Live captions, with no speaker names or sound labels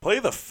Play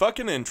the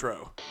fucking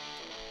intro.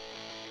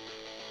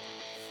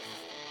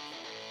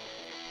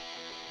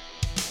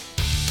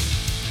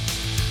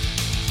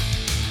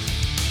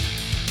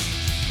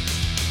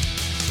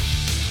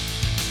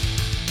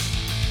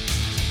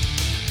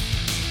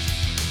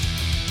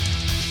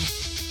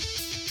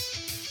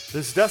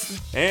 This is Dustin.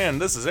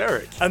 And this is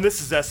Eric. And this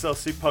is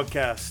SLC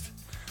Punkcast.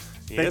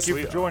 Thank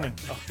you for joining.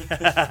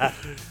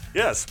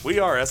 Yes, we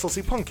are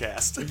SLC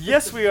Punkcast.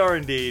 Yes, we are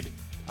indeed.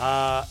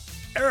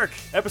 Eric,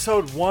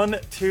 episode 1,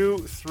 2,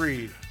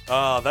 3.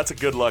 That's a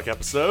good luck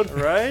episode.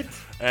 Right?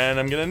 And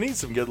I'm going to need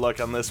some good luck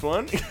on this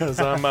one because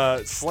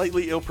I'm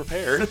slightly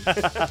ill-prepared.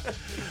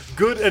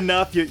 Good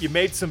enough. You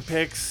made some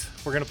picks.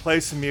 We're going to play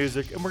some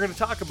music, and we're going to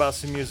talk about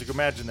some music.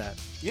 Imagine that.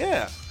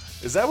 Yeah.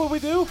 Is that what we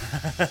do?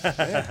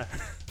 Yeah.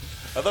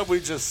 I thought we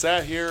just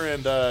sat here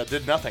and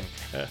did nothing.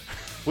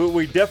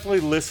 We definitely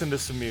listened to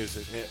some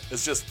music. Yeah,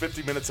 it's just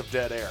 50 minutes of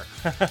dead air.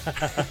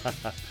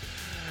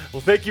 Well,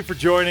 thank you for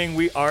joining.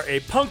 We are a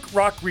punk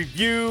rock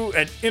review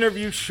and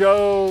interview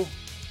show.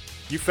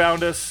 You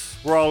found us.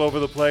 We're all over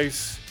the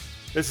place.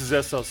 This is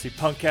SLC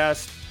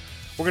Punkcast.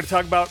 We're going to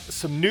talk about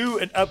some new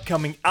and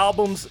upcoming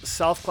albums.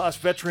 South Class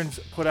Veterans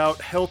put out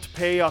Hell to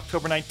Pay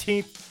October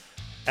 19th,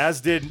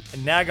 as did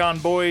Nagon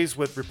Boys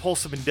with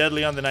Repulsive and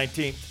Deadly on the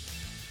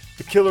 19th.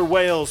 The Killer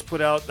Whales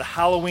put out the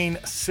Halloween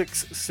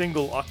 6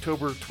 single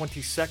October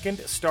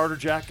 22nd. Starter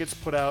Jackets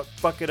put out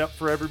Fuck It Up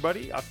for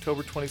Everybody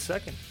October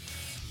 22nd.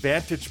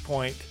 Vantage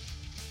Point,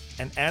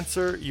 An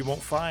Answer You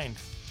Won't Find.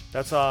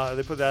 They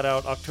put that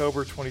out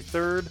October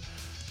 23rd.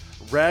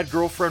 Rad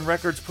Girlfriend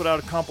Records put out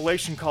a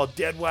compilation called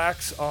Dead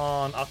Wax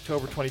on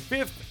October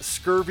 25th.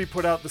 Scurvy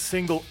put out the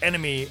single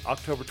Enemy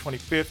October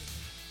 25th.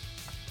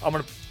 I'm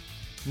going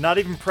to not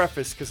even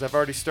preface because I've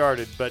already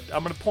started, but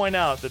I'm going to point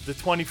out that the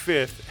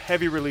 25th,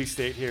 heavy release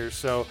date here.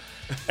 So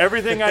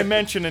everything I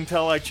mention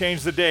until I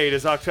change the date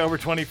is October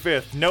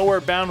 25th.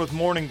 Nowhere Bound with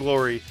Morning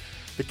Glory.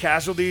 The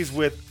Casualties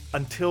with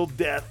Until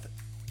Death,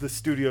 the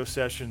studio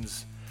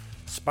sessions.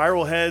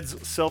 Spiral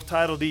Heads,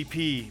 self-titled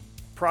EP.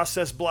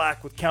 Process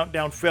Black with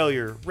Countdown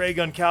Failure. Ray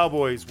Gun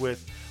Cowboys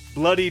with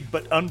Bloodied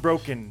But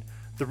Unbroken.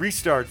 The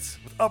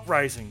Restarts with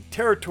Uprising.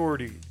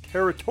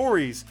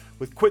 Territories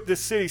with Quit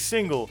This City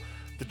single.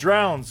 The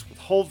Drowns with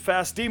Hold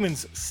Fast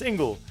Demons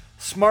single.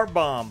 Smart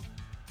Bomb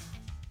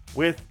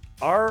with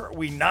Are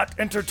We Not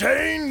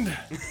Entertained?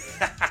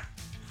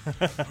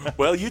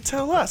 Well, you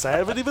tell us. I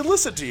haven't even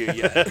listened to you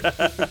yet.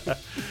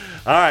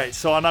 All right,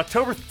 so on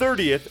October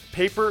 30th,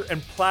 Paper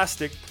and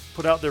Plastic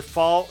put out their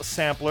fall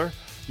sampler.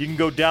 You can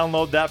go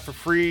download that for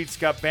free. It's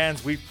got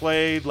bands we've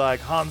played like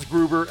Hans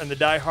Gruber and the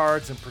Die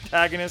Hards and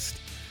Protagonist.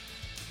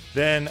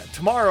 Then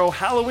tomorrow,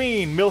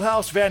 Halloween,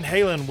 Millhouse Van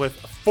Halen with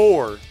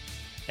 4.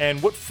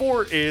 And what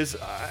 4 is,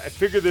 I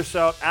figured this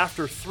out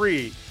after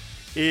 3.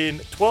 In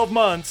 12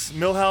 months,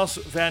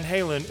 Millhouse Van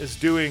Halen is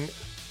doing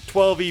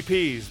 12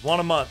 EPs,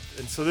 one a month.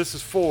 And so this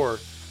is 4.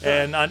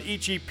 And on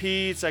each EP,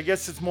 I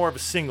guess it's more of a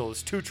single.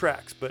 It's 2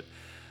 tracks. But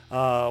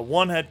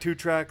one had 2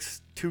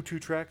 tracks, 3 2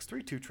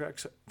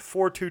 tracks,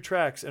 4 2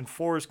 tracks. And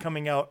 4 is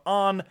coming out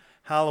on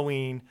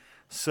Halloween.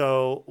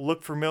 So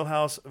look for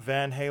Millhouse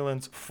Van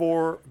Halen's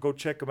 4. Go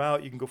check them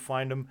out. You can go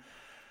find them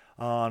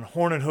on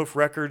Horn and Hoof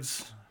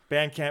Records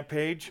Bandcamp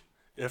page.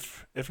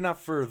 If not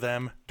for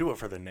them, do it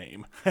for the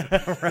name.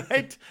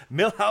 Right?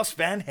 Millhouse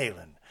Van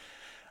Halen.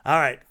 All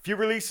right. Few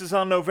releases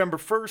on November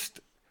 1st.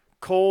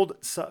 Cold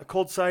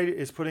Side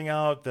is putting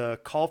out the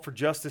Call for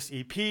Justice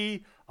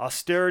EP.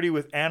 Austerity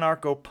with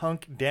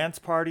Anarcho-Punk Dance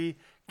Party.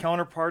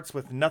 Counterparts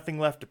with Nothing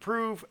Left to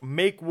Prove.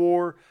 Make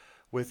War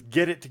with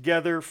Get It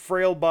Together.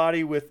 Frail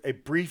Body with A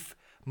Brief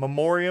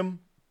Memoriam.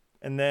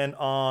 And then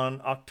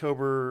on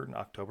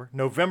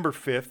November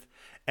 5th,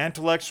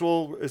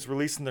 Intellectual is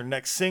releasing their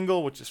next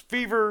single, which is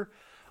Fever.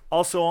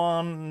 Also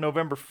on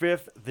November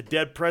 5th, The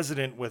Dead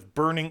President with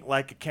Burning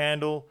Like a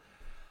Candle.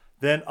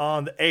 Then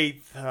on the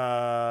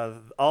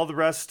 8th, all the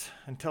rest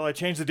until I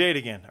change the date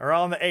again, are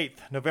on the 8th,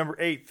 November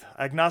 8th.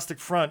 Agnostic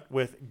Front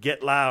with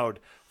Get Loud.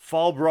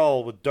 Fall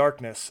Brawl with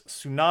Darkness.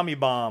 Tsunami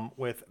Bomb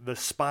with The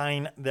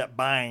Spine That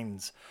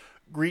Binds.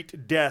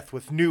 Greet Death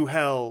with New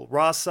Hell.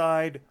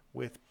 Rawside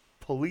with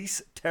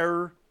Police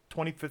Terror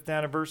 25th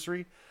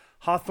Anniversary.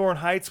 Hawthorne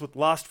Heights with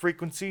Lost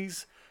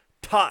Frequencies.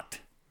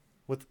 Tot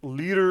with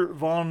Lieder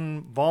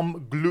vom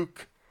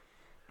Glück.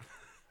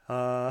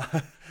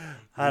 I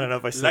don't know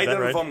if I said that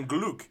right. Vom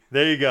Glück.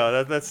 There you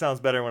go. That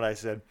sounds better than what I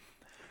said.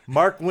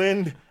 Mark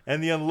Lind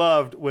and the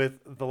Unloved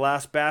with The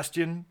Last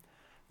Bastion.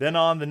 Then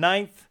on the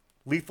 9th,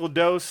 Lethal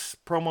Dose,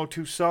 promo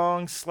 2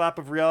 songs. Slap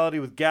of Reality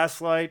with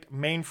Gaslight.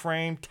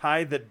 Mainframe,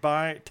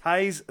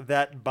 Ties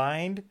That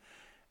Bind.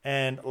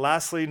 And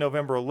lastly,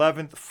 November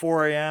 11th,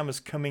 4 a.m.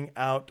 is coming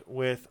out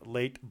with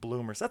Late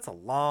Bloomers. That's a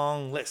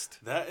long list.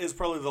 That is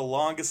probably the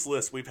longest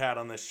list we've had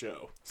on this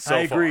show so I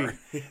agree.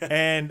 far.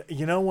 And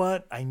you know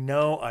what? I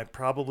know I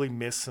probably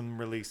missed some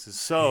releases.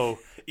 So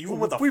even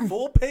with a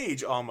full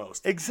page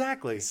almost.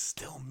 Exactly.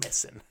 Still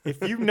missing.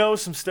 If you know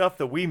some stuff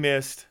that we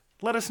missed,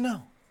 let us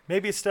know.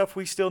 Maybe it's stuff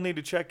we still need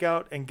to check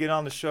out and get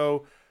on the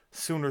show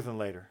sooner than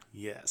later.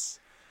 Yes.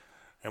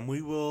 And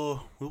we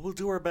will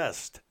do our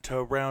best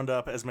to round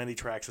up as many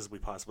tracks as we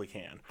possibly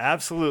can.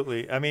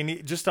 Absolutely. I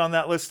mean, just on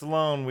that list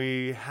alone,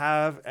 we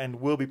have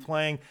and will be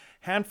playing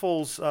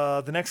handfuls.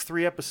 The next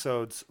 3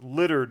 episodes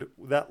littered.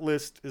 That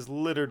list is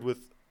littered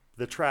with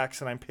the tracks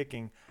that I'm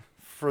picking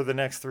for the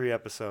next 3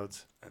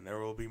 episodes. And there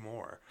will be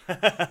more.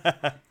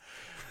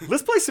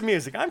 Let's play some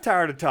music. I'm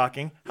tired of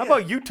talking. How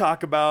about you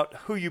talk about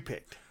who you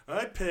picked?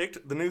 I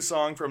picked the new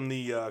song from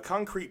the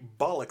Concrete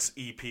Bollocks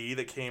EP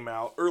that came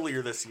out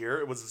earlier this year.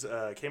 It was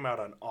came out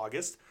on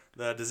August,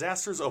 The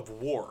Disasters of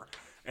War.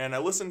 And I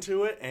listened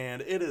to it,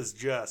 and it is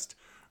just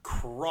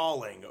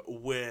crawling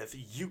with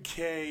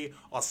UK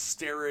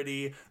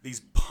austerity, these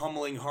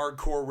pummeling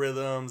hardcore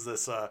rhythms,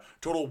 this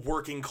total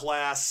working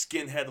class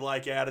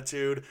skinhead-like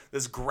attitude,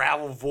 this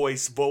gravel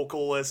voice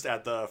vocalist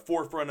at the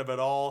forefront of it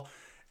all.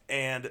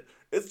 And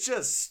it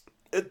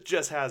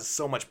just has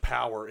so much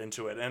power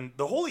into it. And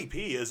the whole EP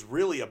is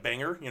really a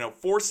banger.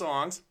 4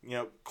 songs,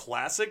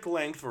 classic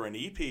length for an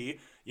EP.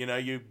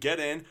 You get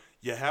in,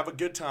 you have a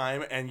good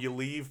time, and you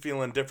leave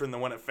feeling different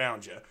than when it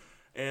found you.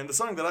 And the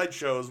song that I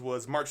chose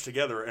was March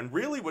Together. And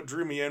really what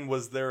drew me in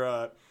was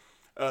their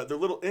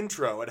little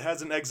intro. It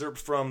has an excerpt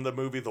from the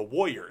movie The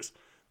Warriors.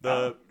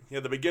 The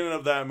beginning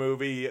of that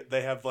movie,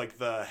 they have like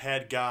the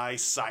head guy,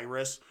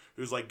 Cyrus,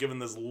 who's like giving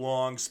this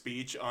long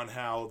speech on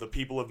how the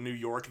people of New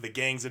York, the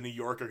gangs of New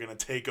York, are going to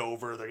take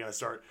over. They're going to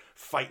start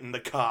fighting the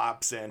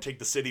cops and take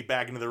the city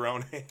back into their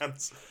own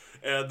hands.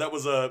 And that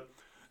was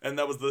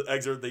the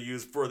excerpt they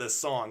used for this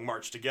song,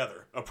 March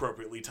Together,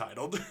 appropriately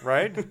titled.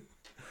 Right?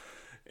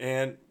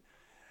 And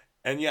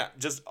yeah,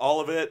 just all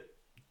of it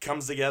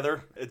comes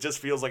together. It just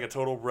feels like a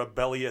total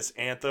rebellious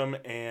anthem,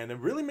 and it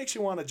really makes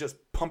you want to just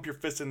pump your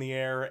fist in the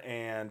air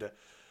and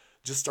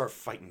just start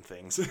fighting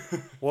things.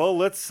 Well,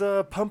 let's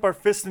pump our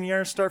fists in the air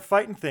and start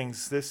fighting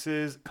things. This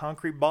is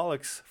Concrete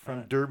Bollocks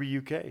from Derby,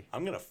 UK.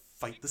 I'm going to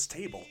fight this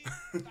table.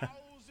 Now,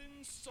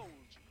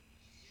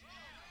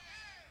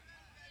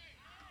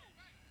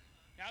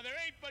 there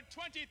ain't but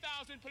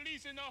 20,000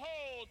 police in the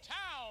whole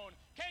town.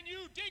 Can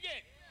you dig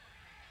it?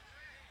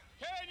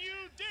 Can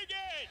you dig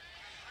it?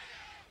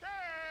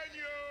 Can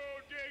you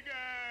dig it?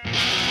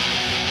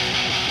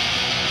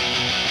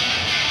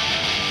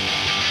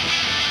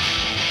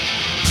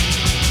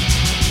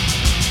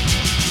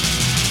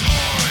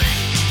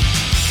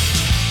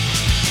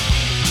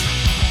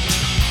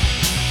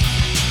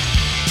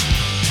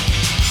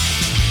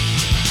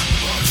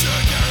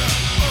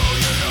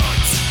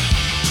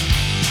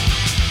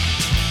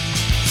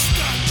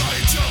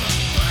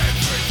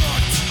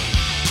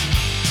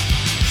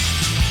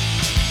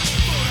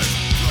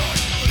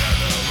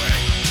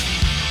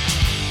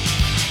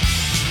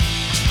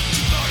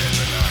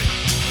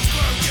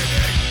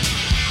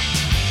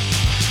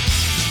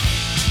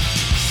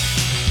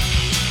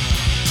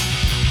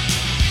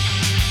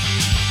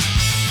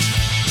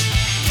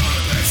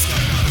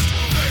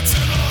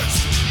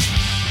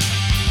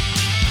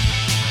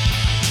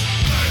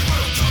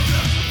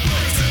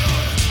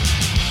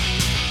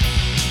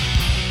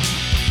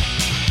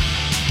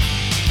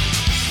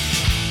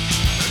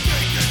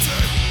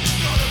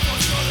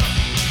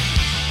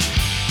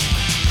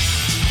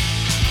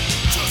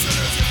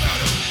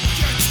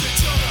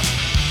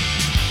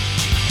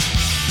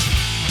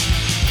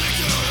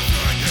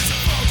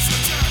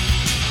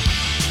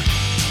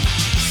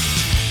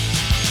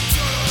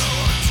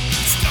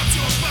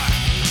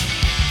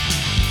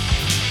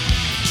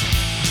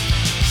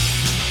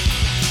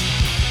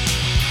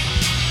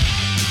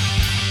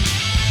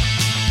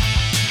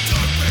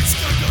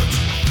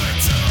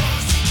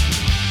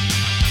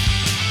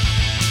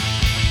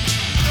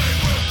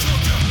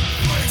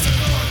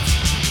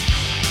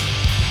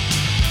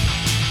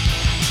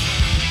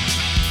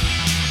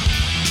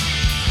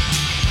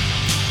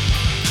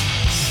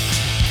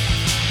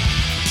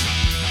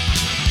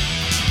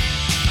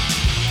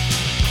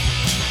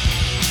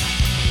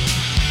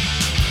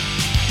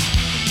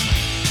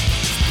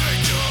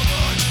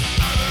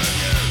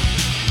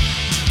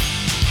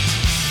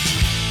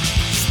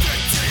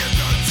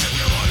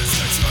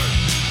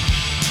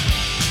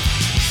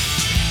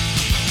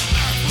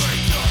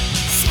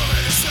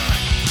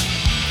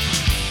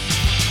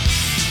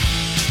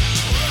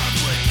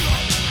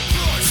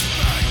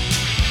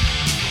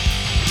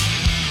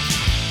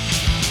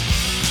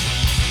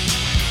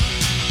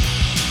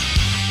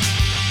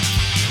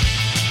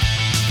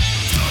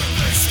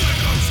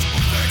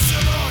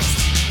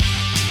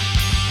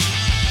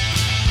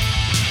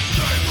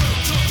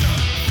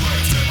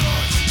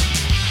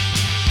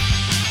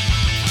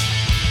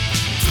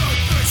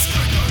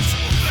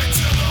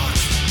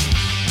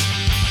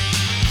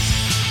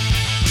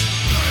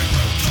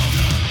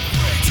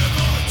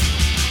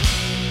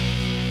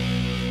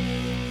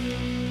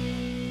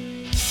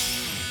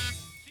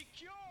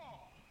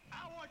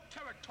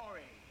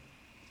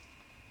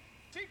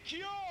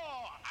 Secure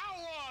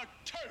our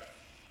turf.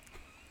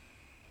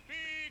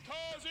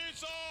 Because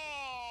it's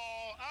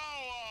all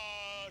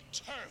our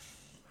turf.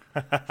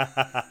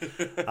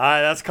 All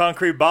right, that's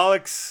Concrete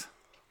Bollocks.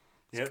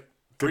 Yep. Good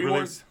Three more.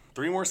 release.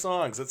 3 more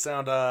songs that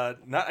sound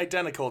not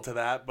identical to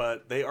that,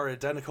 but they are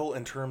identical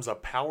in terms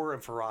of power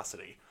and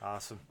ferocity.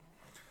 Awesome.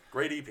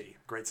 Great EP.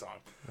 Great song.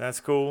 That's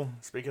cool.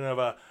 Speaking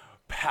of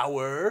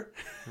power.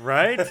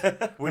 Right?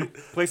 We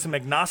play some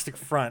Agnostic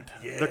Front.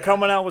 Yeah. They're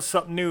coming out with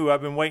something new.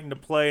 I've been waiting to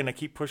play, and I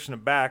keep pushing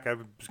it back. I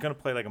was going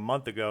to play like a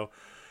month ago.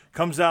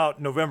 Comes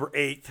out November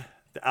 8th.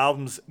 The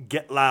album's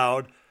Get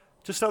Loud.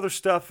 Just other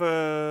stuff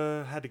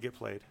had to get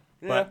played.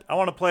 Yeah. But I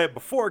want to play it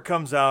before it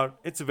comes out.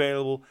 It's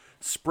available.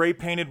 Spray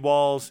Painted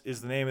Walls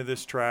is the name of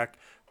this track.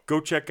 Go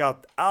check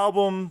out the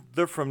album.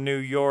 They're from New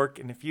York.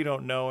 And if you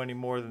don't know any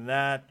more than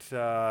that,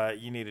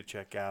 you need to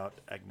check out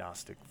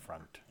Agnostic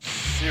Front.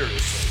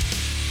 Seriously.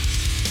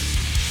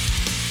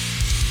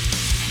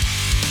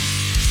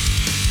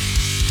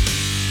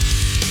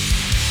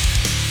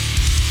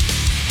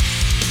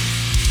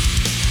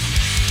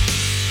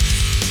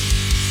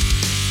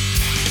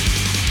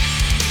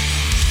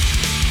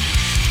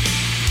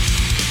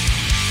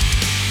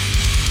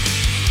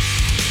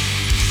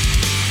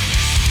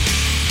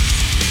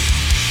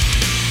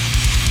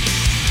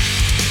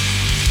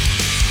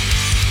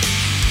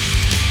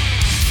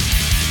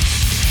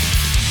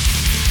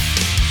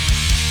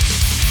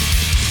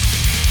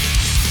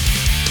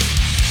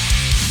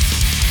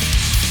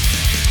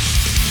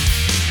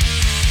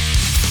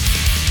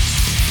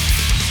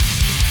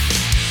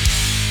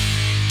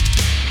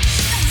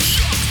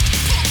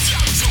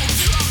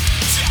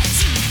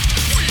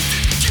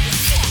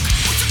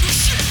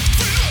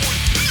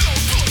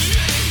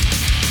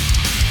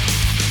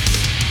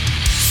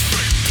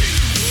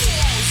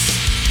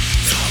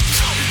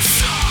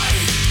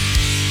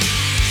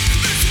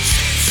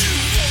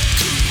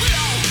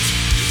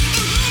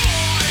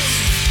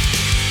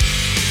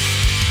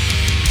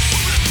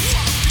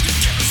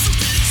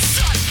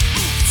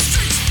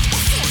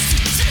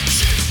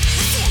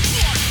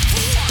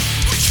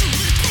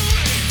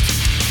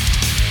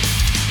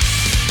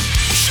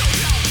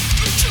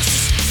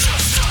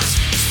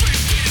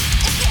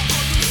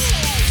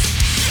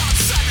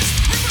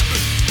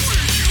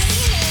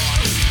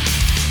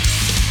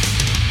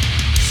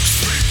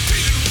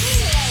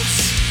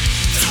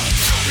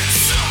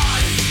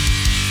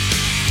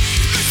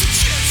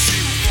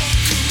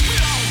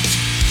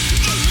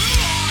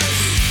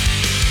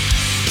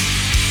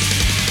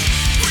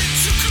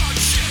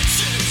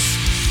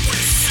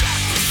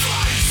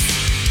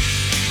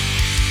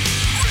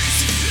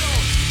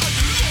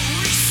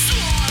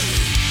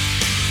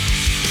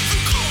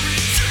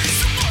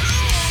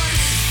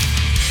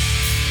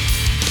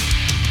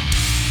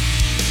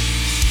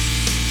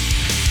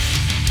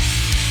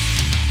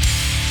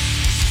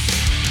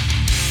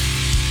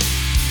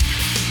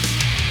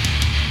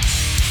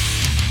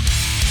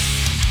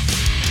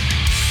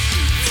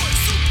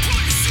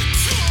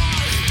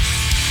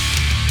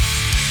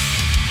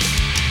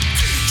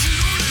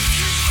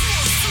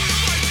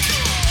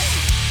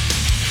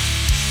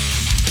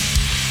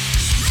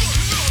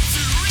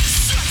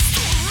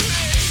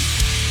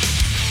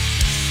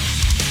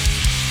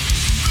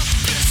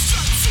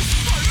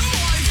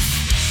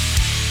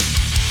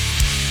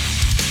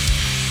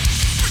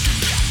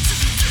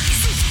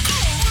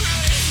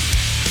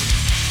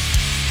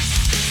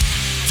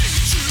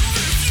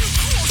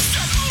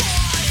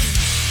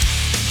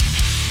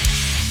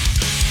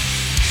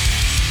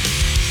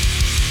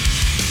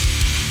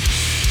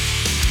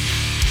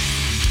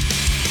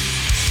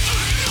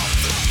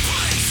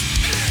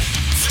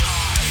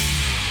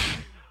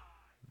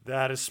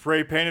 That is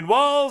Spray Painted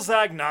Walls,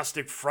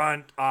 Agnostic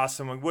Front.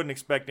 Awesome. We wouldn't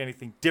expect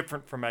anything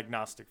different from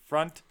Agnostic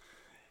Front.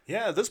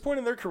 Yeah, at this point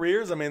in their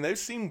careers, I mean, they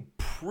seem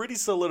pretty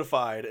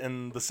solidified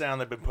in the sound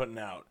they've been putting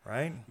out.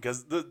 Right?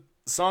 Because the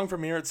song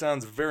from here, it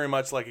sounds very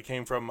much like it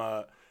came from,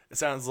 it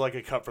sounds like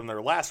a cut from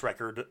their last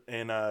record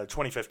in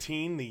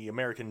 2015, The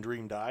American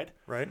Dream Died.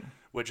 Right.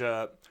 Which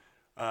I'm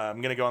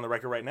going to go on the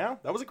record right now.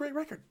 That was a great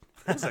record.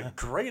 It was a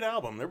great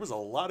album. There was a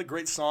lot of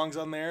great songs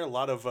on there, a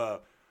lot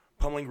of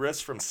pummeling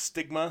riffs from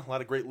Stigma, a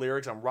lot of great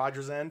lyrics on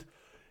Roger's end.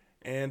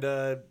 And,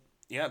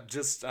 yeah,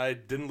 just I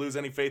didn't lose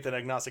any faith in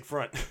Agnostic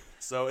Front.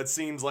 So it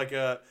seems like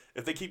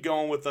if they keep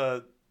going with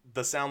the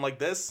sound like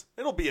this,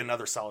 it'll be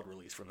another solid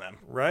release from them.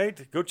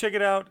 Right. Go check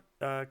it out.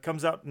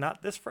 Comes out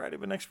not this Friday,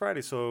 but next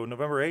Friday. So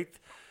November 8th.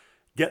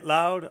 Get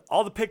Loud.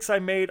 All the picks I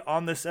made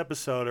on this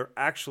episode are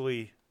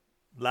actually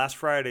last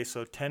Friday,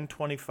 so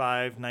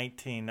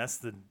 10/25/19. That's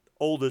the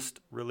oldest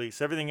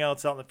release. Everything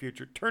else out in the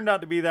future turned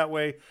out to be that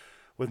way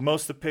with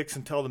most of the picks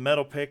until the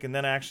metal pick, and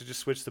then I actually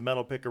just switched the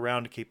metal pick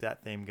around to keep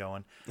that theme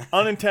going.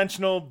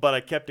 Unintentional, but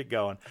I kept it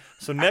going.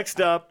 So next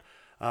up,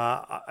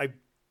 I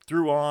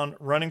threw on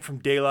Running from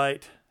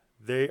Daylight.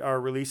 They are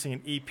releasing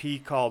an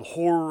EP called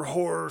Horror,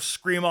 Horror,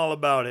 Scream All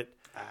About It.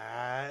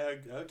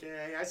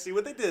 Okay, I see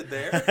what they did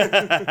there.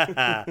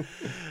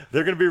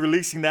 They're going to be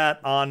releasing that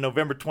on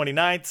November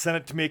 29th. Sent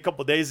it to me a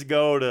couple days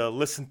ago to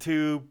listen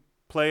to,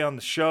 play on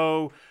the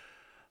show.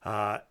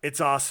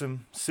 It's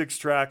awesome. 6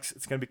 tracks.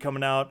 It's going to be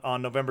coming out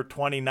on November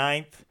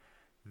 29th.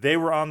 They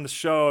were on the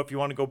show. If you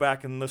want to go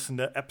back and listen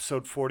to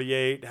episode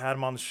 48, had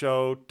them on the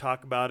show,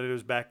 talk about it. It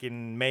was back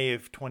in May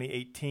of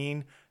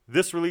 2018.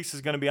 This release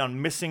is going to be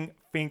on Missing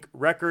Fink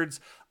Records.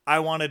 I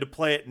wanted to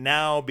play it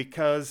now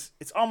because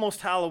it's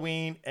almost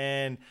Halloween,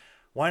 and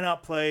why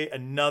not play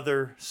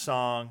another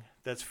song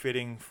that's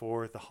fitting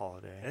for the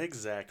holiday?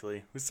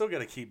 Exactly. We still got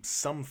to keep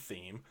some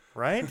theme.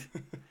 Right?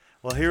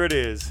 Well, here it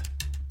is.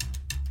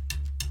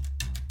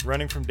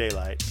 Running from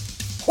Daylight.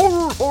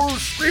 Horror, horror,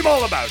 scream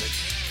all about it.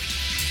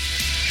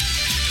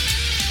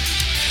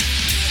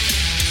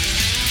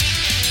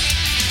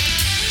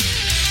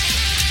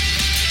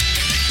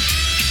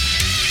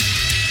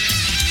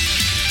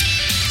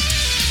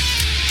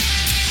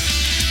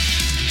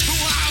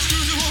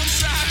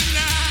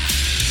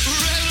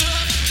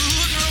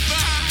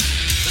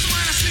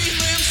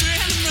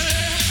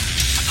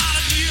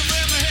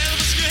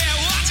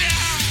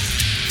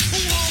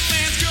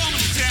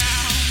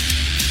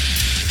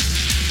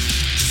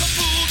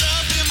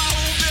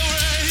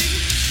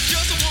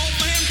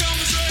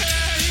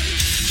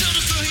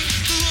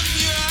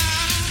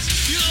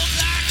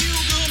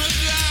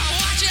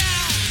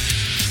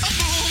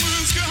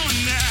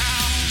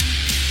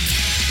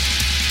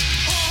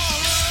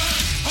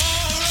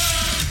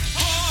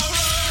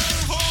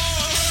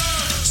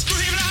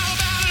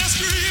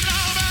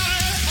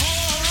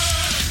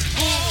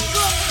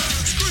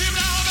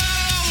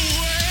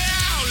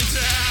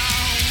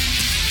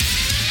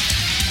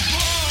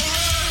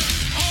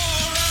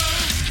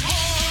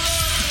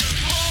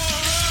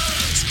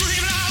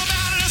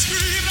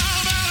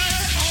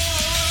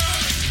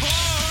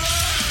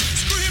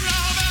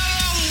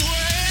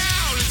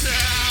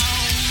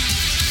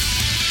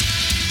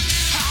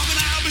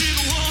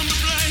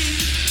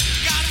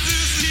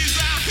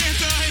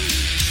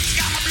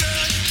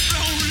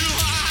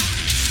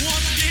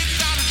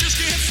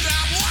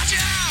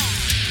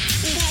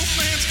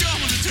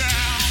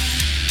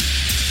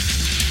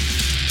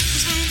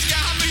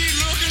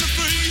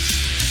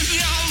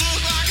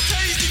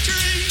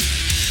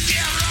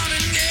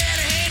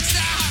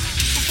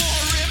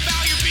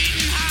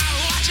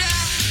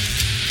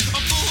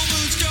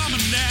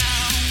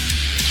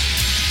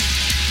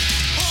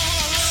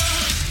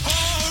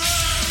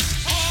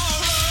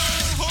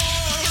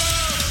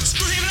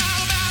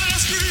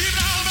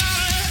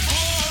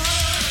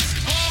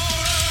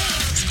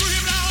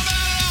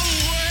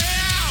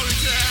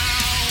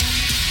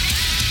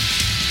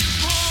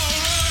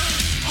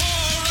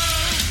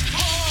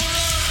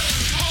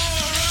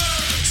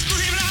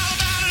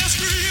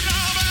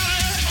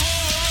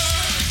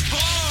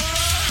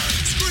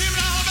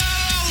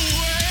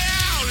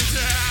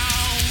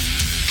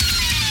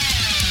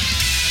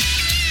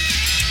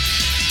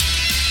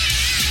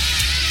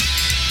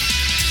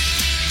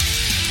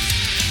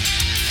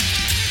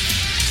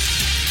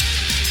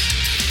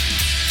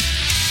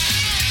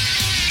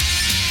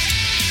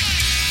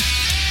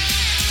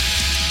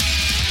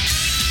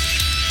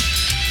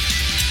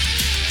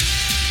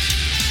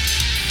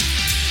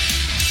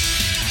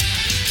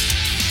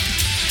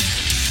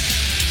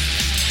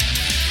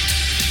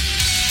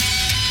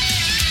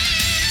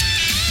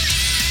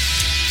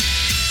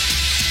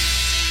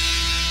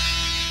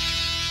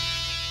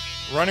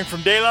 Running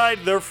from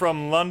Daylight, they're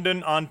from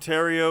London,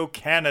 Ontario,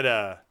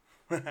 Canada.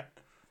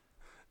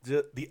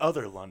 The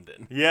other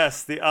London.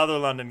 Yes, the other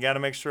London. Got to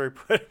make sure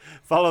we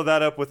follow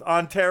that up with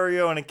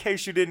Ontario. And in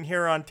case you didn't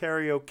hear,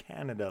 Ontario,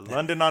 Canada.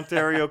 London,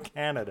 Ontario,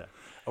 Canada.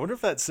 I wonder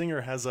if that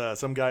singer has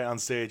some guy on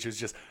stage who's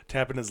just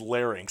tapping his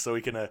larynx so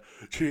he can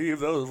achieve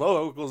those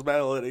vocals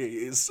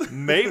melodies.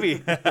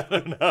 Maybe. I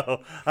don't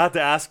know. I'll have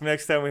to ask him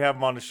next time we have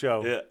him on the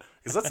show. Yeah,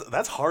 because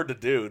that's hard to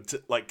do,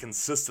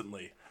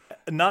 consistently.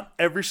 Not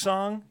every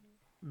song,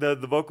 the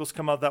vocals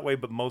come out that way,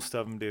 but most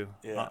of them do.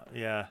 Yeah.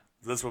 Yeah.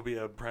 This will be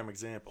a prime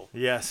example.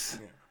 Yes.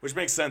 Yeah. Which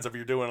makes sense if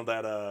you're doing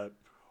that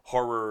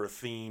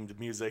horror-themed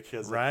music.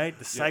 Right?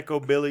 The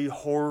psychobilly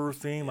horror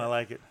theme. Yeah. I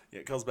like it.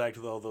 Yeah, it comes back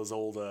to all those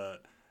old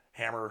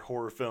Hammer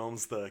horror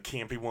films, the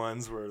campy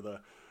ones where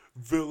the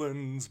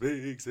villain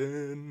speaks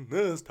in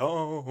this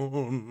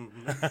tone.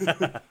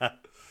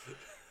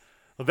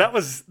 Well, that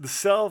was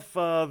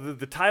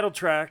the title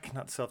track,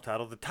 not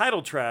self-titled, the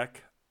title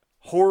track,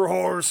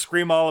 Horror,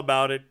 Scream All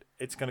About It.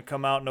 It's going to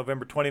come out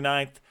November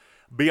 29th.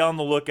 Be on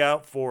the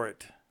lookout for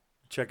it.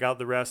 Check out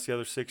the rest, the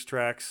other 6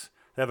 tracks.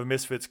 They have a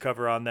Misfits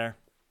cover on there.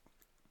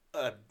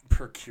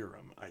 Procure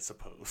them, I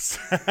suppose.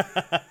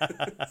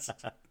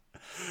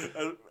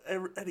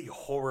 Any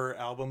horror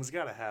album's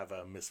got to have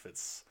a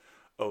Misfits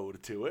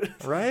ode to it.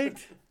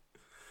 Right?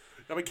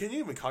 I mean, can you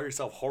even call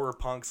yourself horror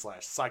punk /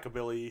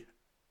 psychobilly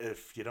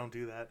if you don't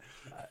do that?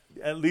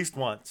 At least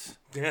once.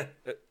 Yeah,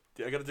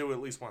 I got to do it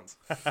at least once.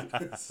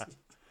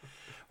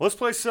 Let's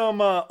play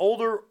some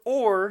older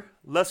or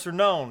lesser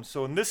known.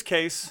 So in this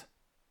case,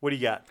 what do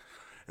you got?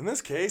 In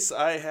this case,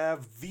 I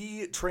have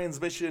The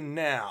Transmission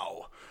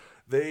Now.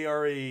 They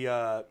are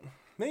a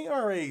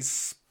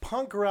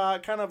punk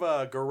rock, kind of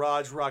a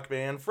garage rock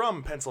band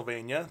from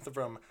Pennsylvania. They're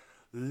from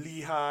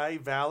Lehigh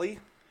Valley.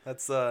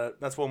 That's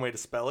one way to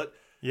spell it.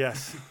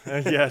 Yes,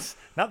 yes.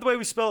 Not the way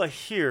we spell it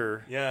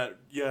here. Yeah.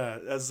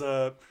 As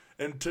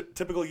in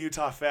typical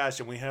Utah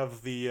fashion, we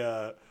have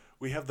the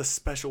we have the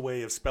special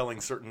way of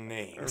spelling certain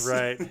names.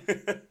 Right.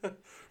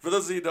 For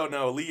those of you who don't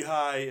know,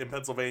 Lehigh in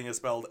Pennsylvania is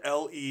spelled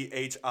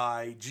Lehighgh.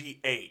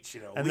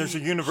 And there's a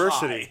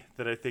university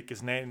that I think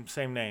is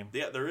same name.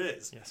 Yeah, there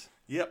is. Yes.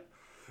 Yep.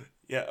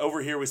 Yeah,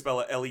 over here we spell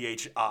it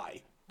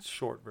Lehi.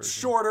 Short version.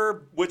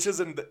 Shorter, which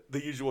isn't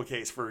the usual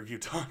case for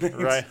Utah names.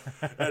 Right.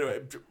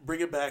 Anyway,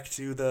 bring it back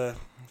to the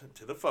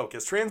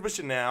focus.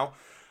 Transmission Now.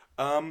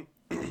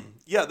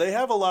 Yeah, they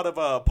have a lot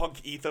of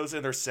punk ethos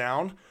in their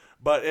sound,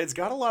 but it's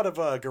got a lot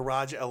of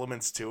garage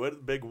elements to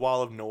it. Big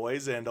wall of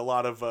noise and a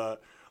lot of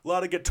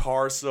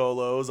guitar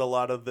solos. A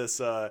lot of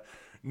this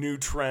new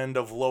trend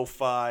of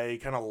lo-fi,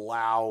 kind of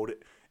loud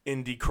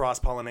indie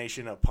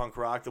cross-pollination of punk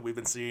rock that we've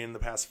been seeing in the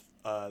past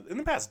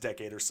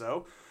decade or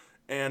so.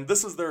 And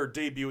this is their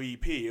debut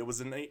EP. It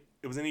was an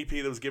EP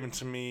that was given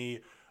to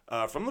me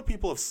from the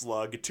people of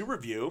Slug to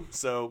review.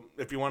 So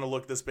if you want to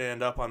look this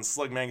band up on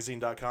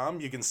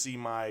slugmagazine.com, you can see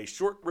my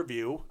short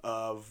review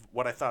of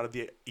what I thought of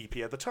the EP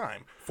at the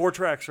time. 4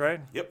 tracks,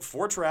 right? Yep,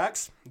 4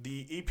 tracks.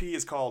 The EP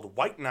is called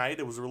White Knight.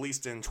 It was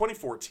released in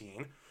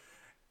 2014.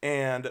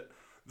 And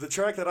the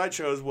track that I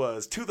chose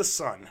was To the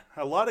Sun.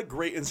 A lot of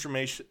great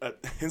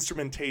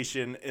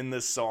instrumentation in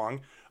this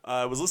song.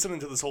 I was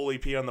listening to this whole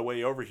EP on the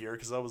way over here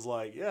because I was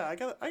like, yeah, I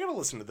gotta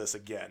listen to this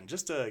again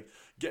just to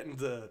get in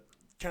the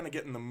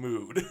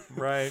mood.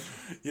 Right.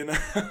 You know?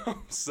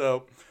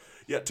 So,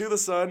 yeah, To the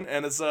Sun,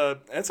 and it's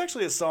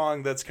actually a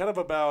song that's kind of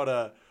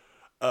about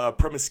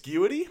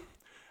promiscuity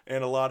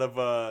and a lot of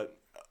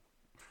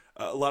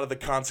the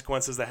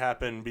consequences that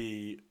happen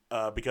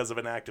because of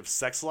an active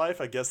sex life.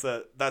 I guess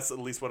that's at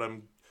least what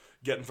I'm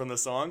getting from the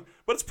song.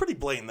 But it's pretty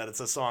blatant that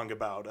it's a song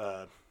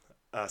about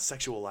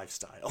sexual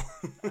lifestyle.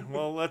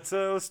 Well, let's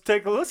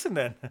take a listen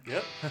then.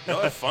 Yep.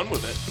 I'll have fun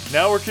with it.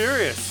 Now we're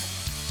curious.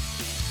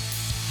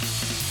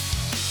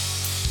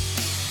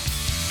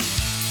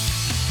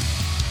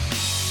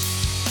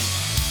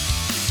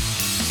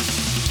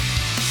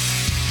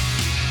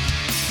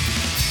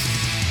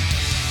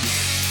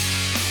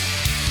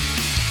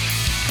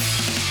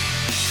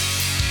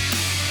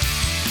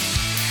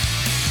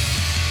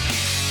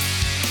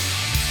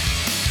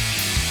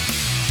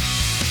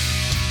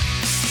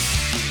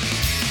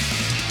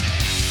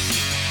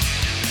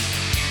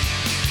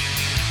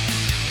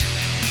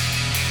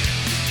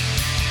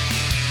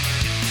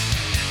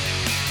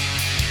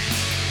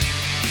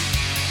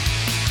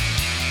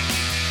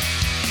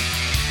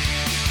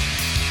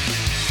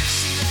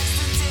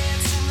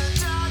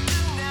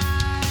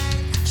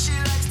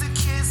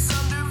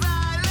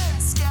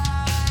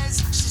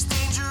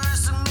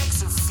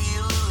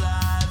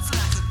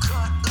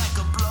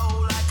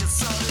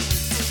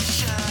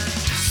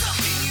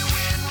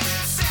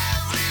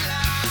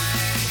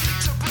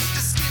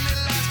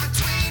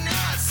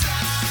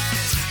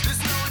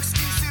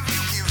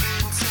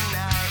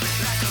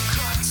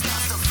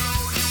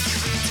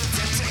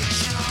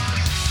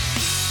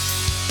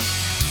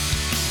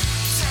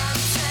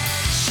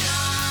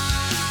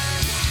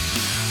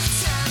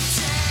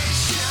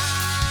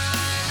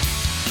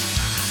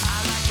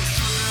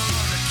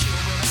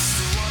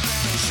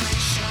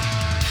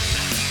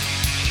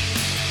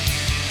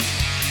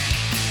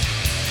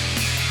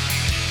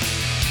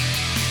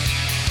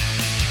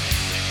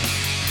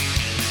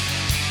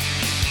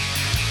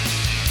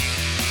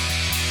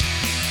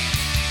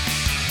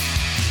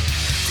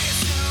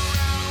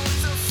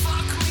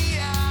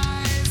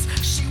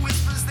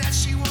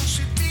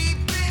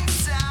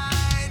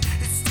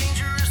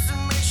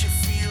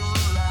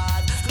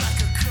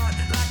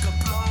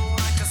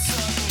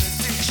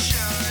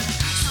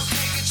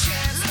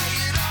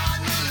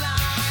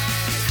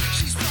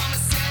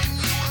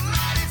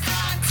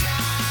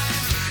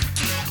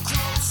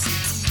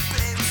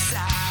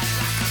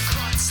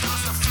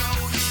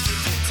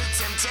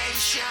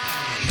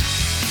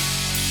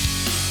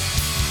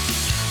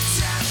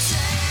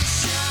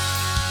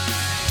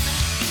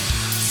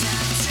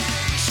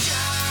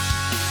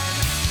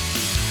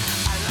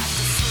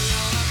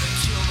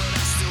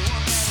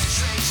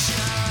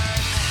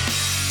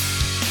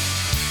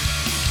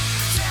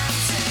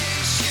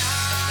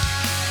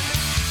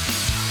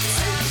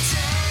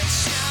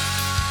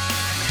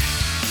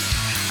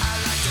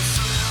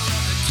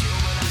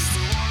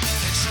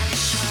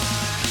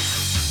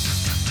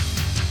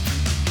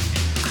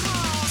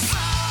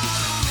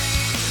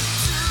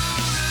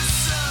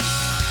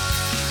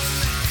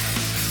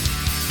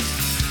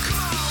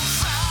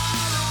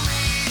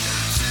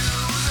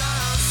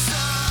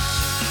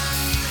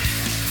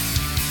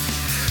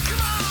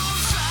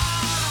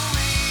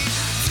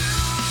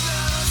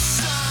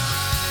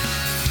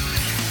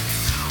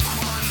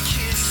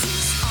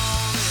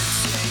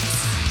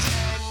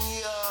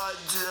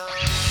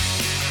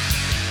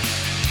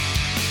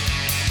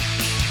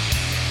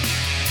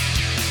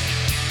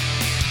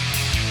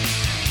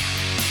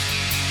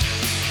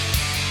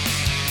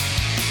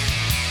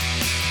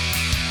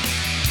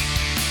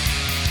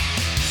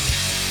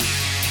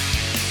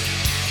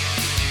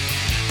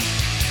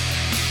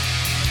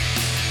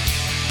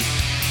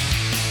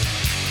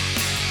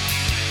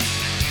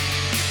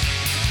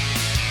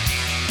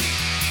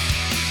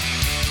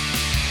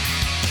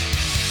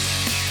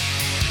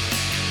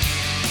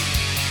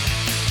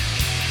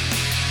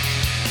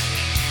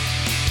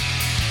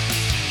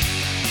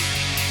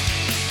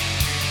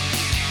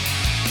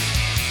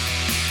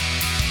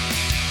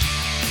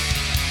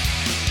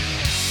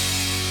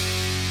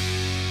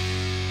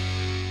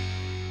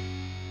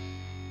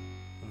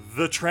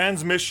 The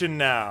transmission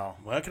now.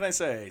 What can I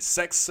say?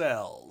 Sex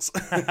sells.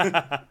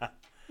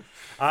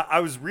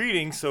 I was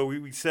reading, so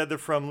we said they're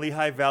from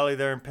Lehigh Valley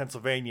there in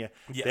Pennsylvania.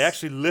 Yes. They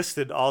actually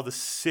listed all the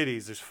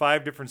cities. There's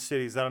 5 different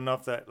cities. I don't know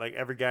if that like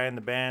every guy in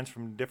the band's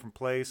from a different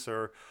place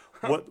or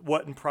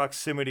what in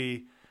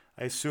proximity.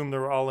 I assume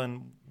they're all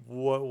in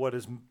what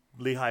is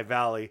Lehigh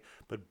Valley.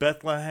 But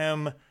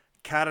Bethlehem,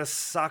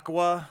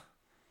 Catasauqua,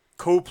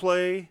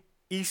 Coplay,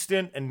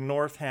 Easton, and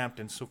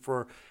Northampton. So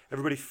for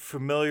everybody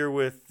familiar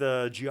with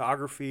the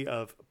geography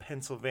of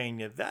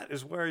Pennsylvania, that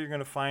is where you're going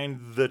to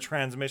find the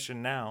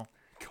transmission now.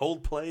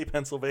 Coldplay,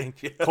 Pennsylvania.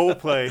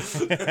 Coplay.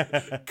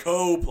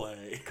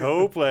 Coplay.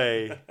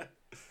 Coplay. A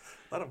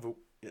lot of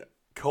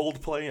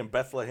Coldplay in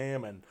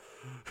Bethlehem and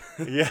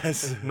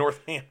Yes.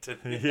 Northampton.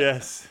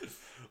 Yes.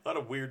 A lot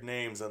of weird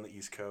names on the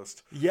East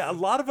Coast. Yeah, a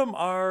lot of them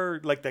are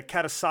like the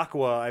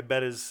Catasauqua, I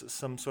bet, is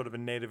some sort of a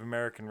Native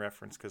American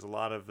reference because a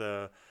lot of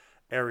the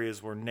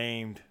areas were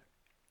named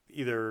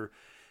either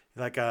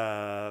like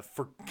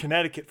for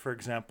Connecticut, for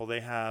example,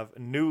 they have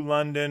New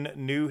London,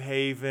 New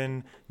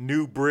Haven,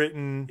 New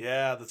Britain.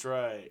 Yeah, that's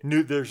right.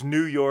 There's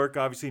New York,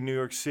 obviously New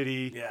York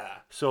City. Yeah.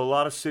 So a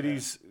lot of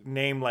cities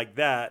named like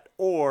that,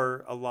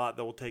 or a lot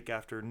that will take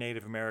after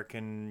Native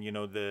American,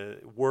 the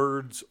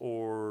words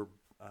or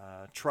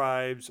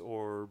tribes,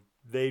 or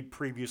they'd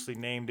previously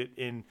named it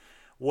in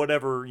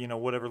whatever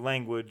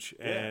language,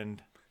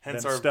 and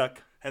Hence then our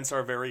stuck. Hence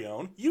our very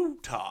own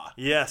Utah.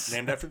 Yes.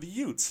 Named after the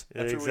Utes.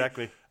 After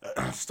Exactly.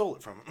 We stole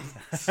it from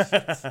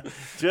them.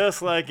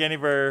 Just like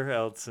anywhere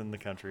else in the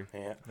country.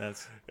 Yeah.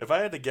 That's If I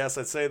had to guess,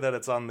 I'd say that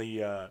it's on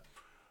the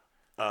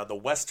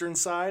western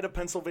side of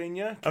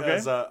Pennsylvania.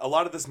 Because a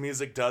lot of this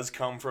music does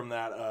come from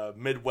that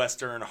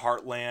Midwestern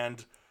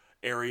heartland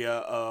area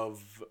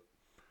of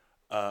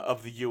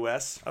the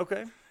U.S.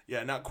 okay.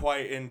 Yeah, not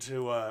quite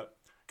into...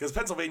 Because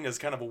Pennsylvania is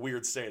kind of a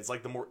weird state. It's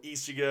like the more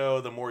east you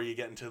go, the more you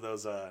get into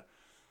those... that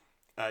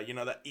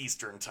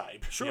eastern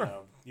type. Sure.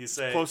 You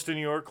say Close to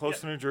New York, close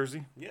to New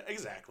Jersey. Yeah,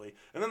 exactly.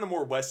 And then the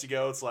more west you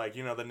go, it's like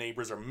the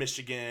neighbors are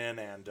Michigan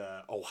and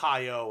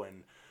Ohio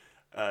and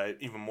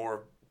even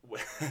more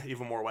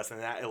west than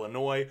that,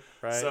 Illinois.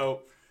 Right.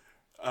 So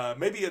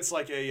maybe it's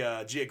like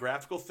a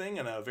geographical thing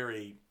and a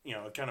very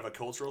kind of a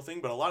cultural thing.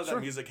 But a lot of that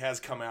music has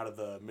come out of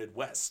the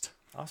Midwest.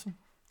 Awesome.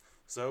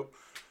 So,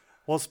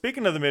 Well,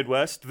 speaking of the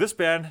Midwest, this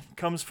band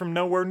comes from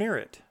nowhere near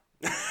it.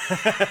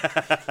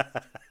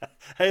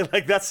 Hey,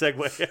 like that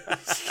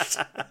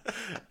segue.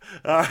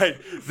 All right,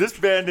 this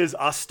band is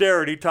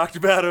Austerity. Talked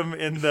about them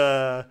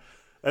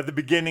at the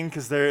beginning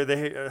because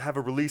they have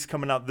a release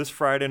coming out this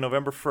Friday,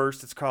 November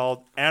 1st. It's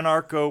called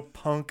Anarcho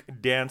Punk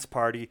Dance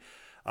Party.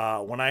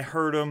 When I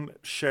heard them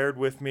shared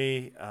with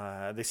me,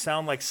 they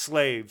sound like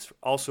Slaves,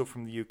 also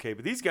from the UK,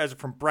 but these guys are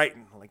from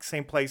Brighton, like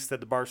same place that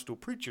the Barstool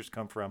Preachers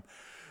come from.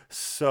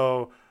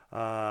 So.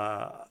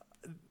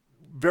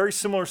 Very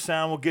similar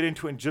sound. We'll get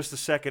into it in just a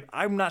second.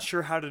 I'm not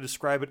sure how to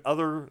describe it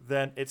other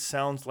than it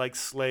sounds like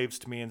Slaves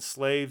to me, and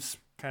Slaves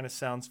kind of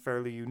sounds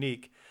fairly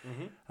unique.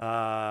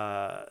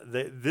 Mm-hmm.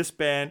 This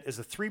band is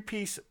a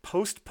 3-piece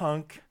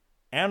post-punk,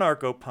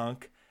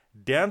 anarcho-punk,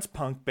 dance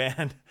punk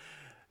band.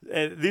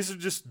 And these are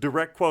just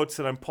direct quotes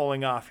that I'm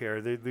pulling off here.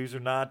 These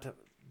are not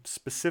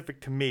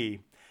specific to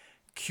me.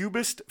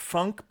 Cubist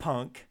funk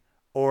punk,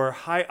 or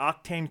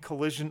high-octane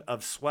collision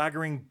of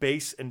swaggering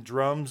bass and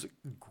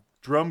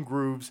drum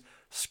grooves,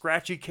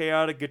 scratchy,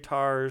 chaotic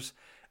guitars,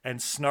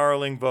 and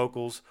snarling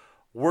vocals.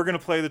 We're going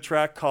to play the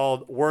track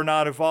called We're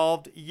Not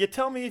Evolved. You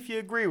tell me if you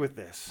agree with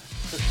this.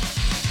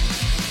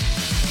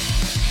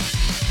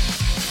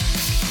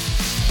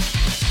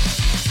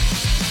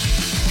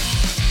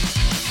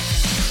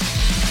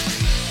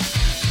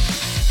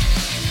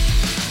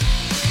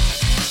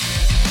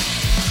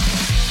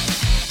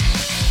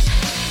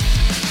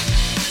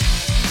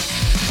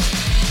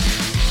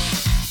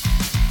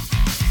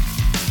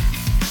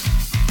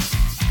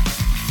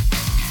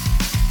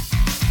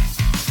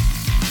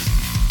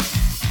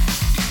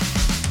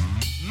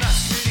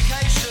 Mass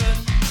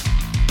communication,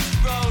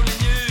 rolling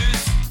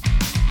news.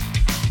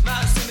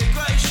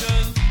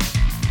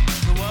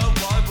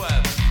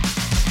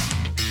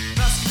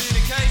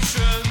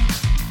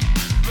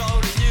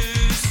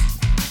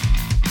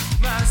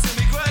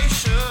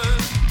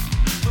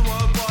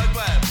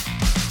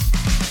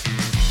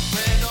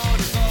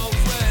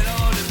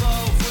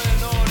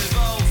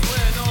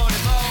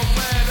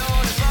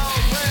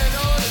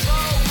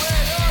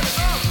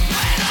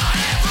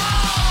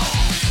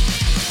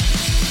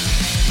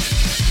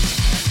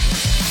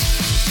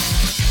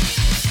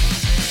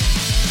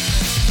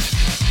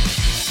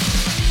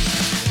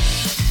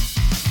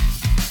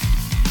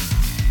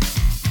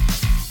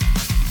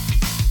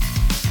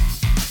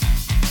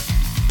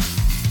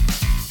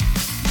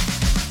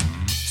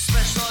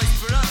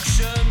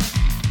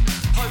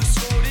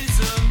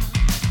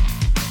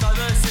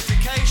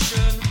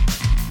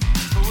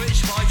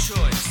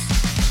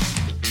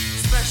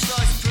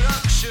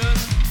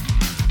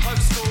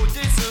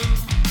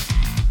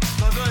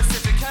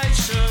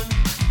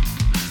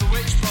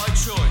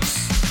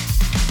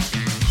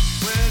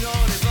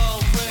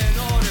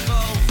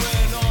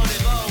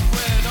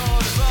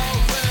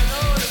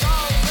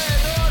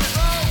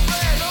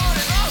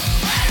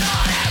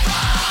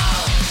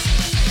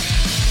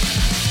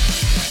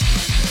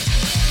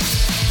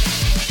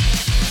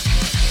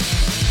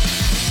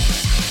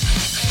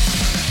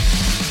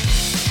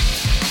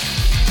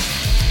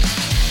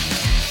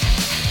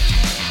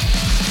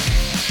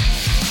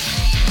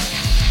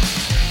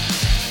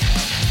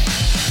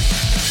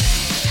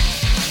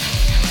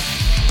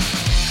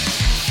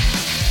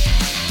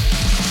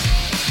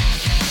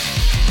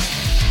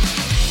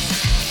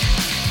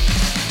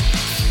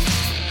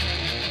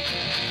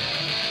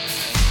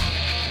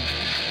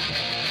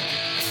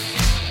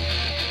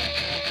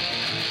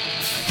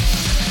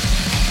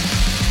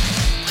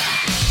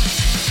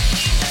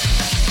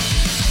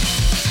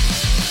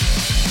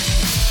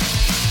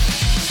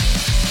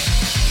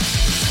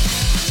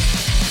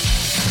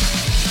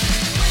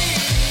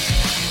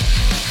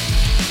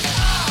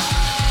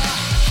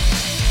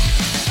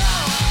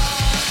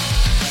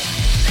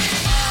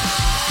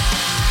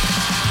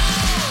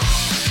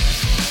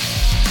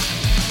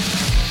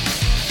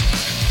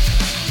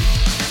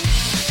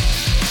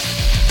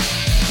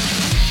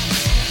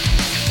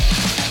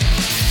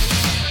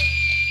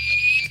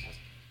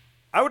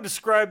 would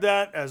describe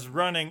that as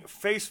running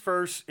face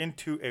first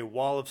into a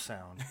wall of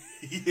sound.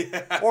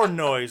 Yeah. Or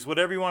noise,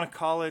 whatever you want to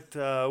call it.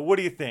 What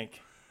do you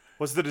think?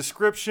 Was the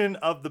description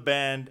of the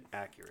band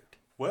accurate?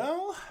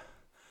 Well,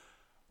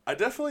 I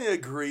definitely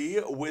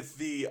agree with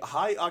the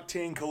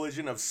high-octane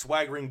collision of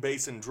swaggering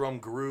bass and drum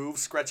groove,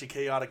 scratchy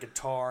chaotic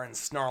guitar, and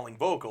snarling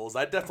vocals.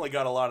 I definitely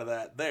got a lot of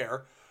that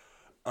there.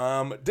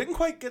 Didn't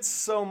quite get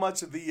so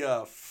much of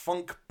the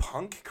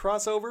funk-punk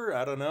crossover.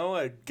 I don't know.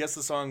 I guess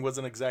the song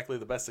wasn't exactly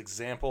the best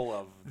example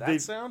of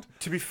that sound.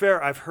 To be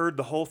fair, I've heard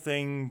the whole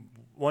thing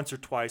once or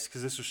twice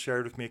because this was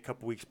shared with me a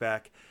couple weeks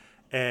back,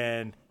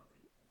 and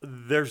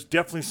there's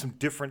definitely some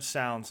different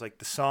sounds. Like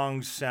the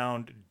songs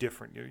sound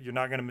different. You're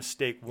not going to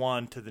mistake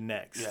one to the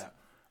next. Yeah,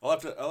 I'll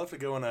have to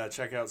go and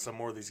check out some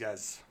more of these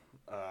guys,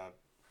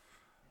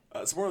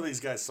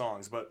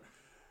 songs. But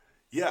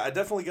yeah, I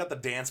definitely got the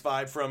dance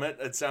vibe from it.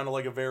 It sounded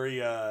like a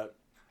very,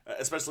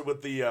 especially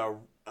with the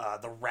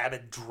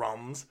rabid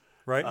drums.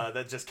 Right.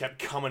 That just kept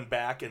coming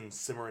back and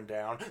simmering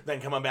down,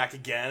 then coming back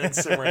again and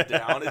simmering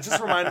down. It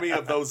just reminded me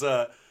of those.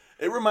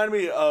 It reminded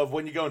me of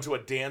when you go into a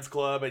dance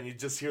club and you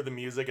just hear the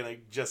music and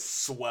it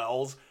just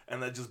swells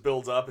and then just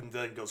builds up and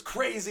then goes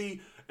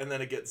crazy and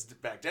then it gets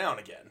back down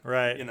again.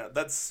 Right. You know,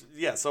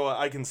 so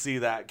I can see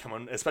that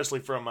coming, especially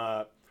from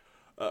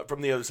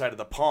the other side of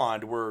the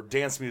pond where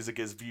dance music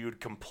is viewed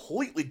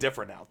completely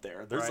different out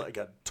there. There's Right. like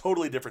a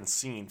totally different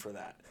scene for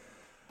that.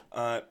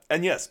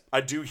 And yes,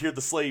 I do hear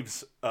the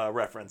Slaves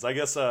reference. I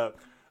guess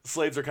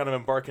Slaves are kind of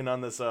embarking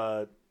on this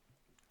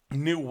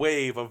new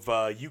wave of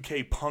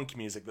UK punk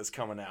music that's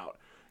coming out.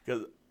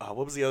 Because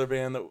what was the other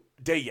band that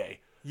Daye?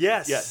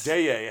 Yes. Yeah,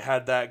 Daye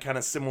had that kind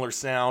of similar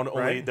sound.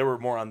 Only Right. they were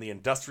more on the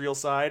industrial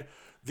side.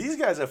 These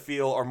guys, I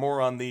feel, are more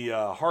on the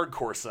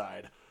hardcore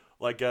side.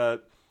 Like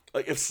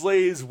if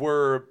Slaves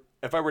were,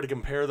 if I were to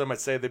compare them, I'd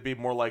say they'd be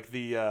more like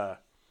the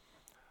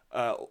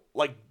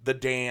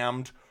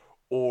Damned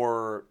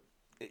or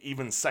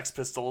even Sex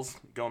Pistols,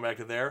 going back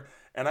to there.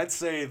 And I'd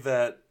say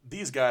that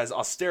these guys,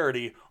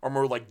 Austerity, are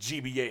more like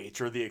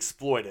GBH or The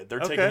Exploited. They're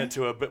taking Okay. it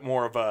to a bit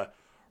more of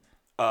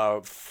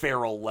a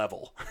feral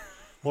level.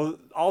 Well,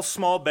 all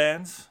small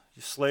bands.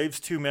 Slaves,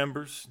 2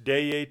 members.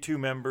 Daye, 2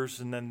 members.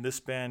 And then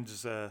this band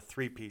is a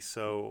 3-piece.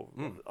 So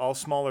all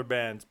smaller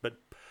bands. But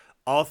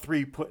all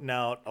 3 putting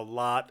out a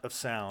lot of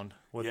sound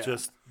with Yeah.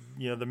 just,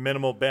 the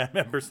minimal band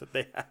members that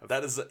they have.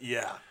 That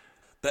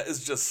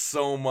is just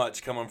so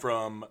much coming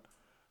from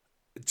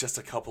just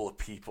a couple of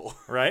people.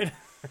 Right?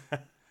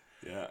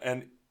 Yeah,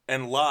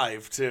 and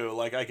live too.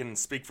 Like I can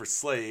speak for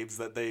Slaves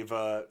that they've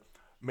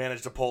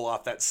managed to pull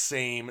off that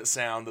same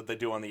sound that they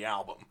do on the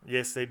album.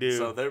 Yes, they do.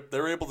 So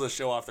they're able to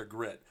show off their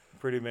grit.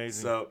 Pretty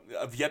amazing. So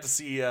I've yet to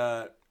see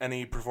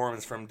any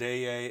performance from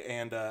Daye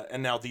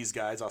and now these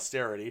guys,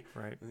 Austerity.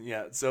 Right.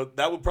 Yeah. So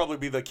that would probably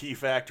be the key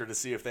factor to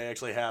see if they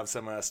actually have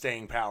some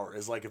staying power.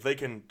 Is like if they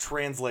can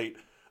translate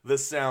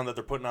this sound that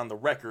they're putting on the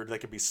record, that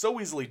could be so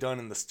easily done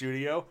in the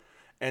studio,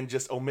 and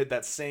just omit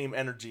that same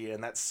energy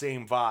and that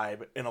same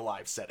vibe in a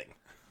live setting.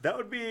 That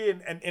would be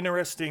an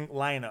interesting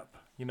lineup.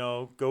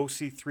 Go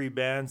see 3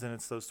 bands, and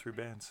it's those 3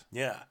 bands.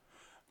 Yeah.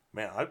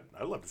 Man,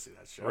 I'd love to see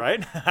that show.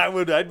 Right?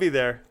 I'd be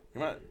there.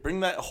 Come on,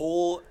 bring that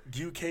whole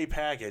UK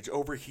package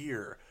over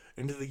here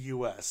into the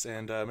US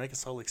and make a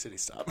Salt Lake City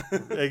stop.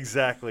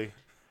 Exactly.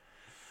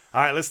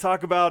 All right, let's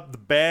talk about the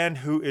band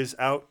who is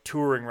out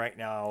touring right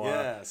now.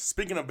 Yeah.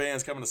 Speaking of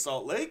bands coming to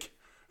Salt Lake,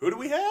 who do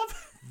we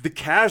have? The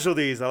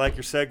Casualties. I like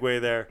your segue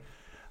there.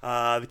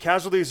 The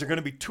Casualties are going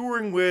to be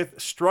touring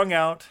with Strung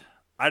Out.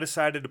 I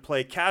decided to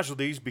play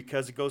Casualties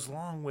because it goes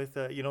along with,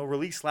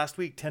 release last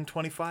week,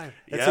 10/25.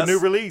 It's a Yes. new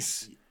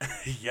release,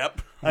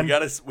 Yep.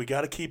 We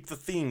gotta keep the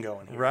theme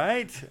going here.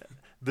 right?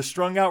 The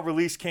Strung Out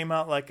release came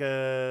out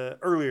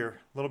earlier,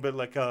 a little bit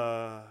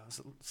was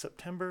it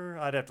September?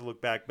 I'd have to look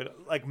back,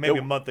 but like maybe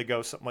a month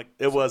ago, something like.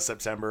 It was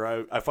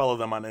September. I follow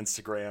them on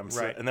Instagram,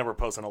 Right. and they were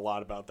posting a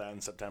lot about that in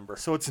September.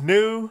 So it's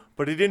new,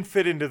 but it didn't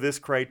fit into this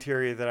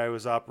criteria that I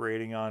was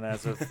operating on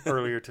as of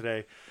earlier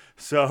today.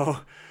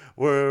 So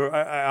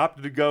I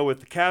opted to go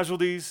with the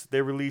Casualties.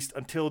 They released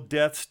Until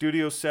Death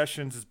studio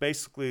sessions. It's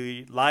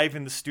basically live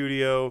in the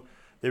studio.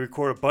 They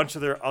record a bunch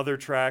of their other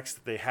tracks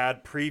that they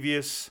had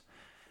previous,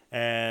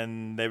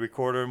 and they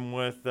record them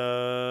with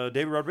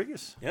David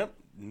Rodriguez. Yep.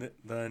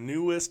 The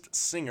newest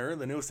singer,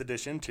 the newest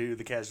addition to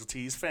the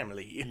Casualties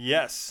family.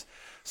 Yes.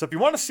 So if you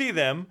want to see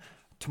them,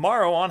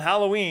 tomorrow on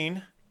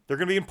Halloween, they're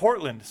going to be in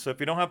Portland. So if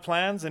you don't have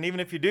plans, and even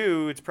if you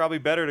do, it's probably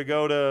better to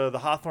go to the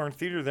Hawthorne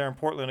Theater there in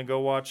Portland and go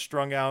watch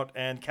Strung Out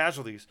and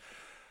Casualties.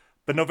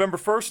 But November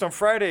 1st on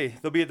Friday,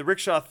 they'll be at the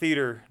Rickshaw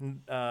Theater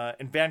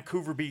in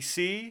Vancouver,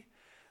 BC.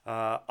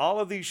 All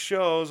of these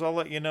shows, I'll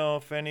let you know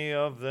if any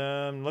of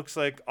them, looks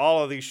like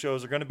all of these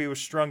shows are going to be with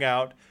Strung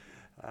Out.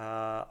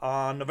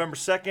 On November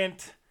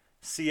 2nd,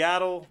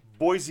 Seattle,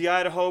 Boise,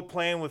 Idaho,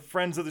 playing with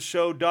friends of the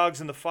show,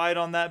 Dogs in the Fight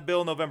on that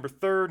bill. November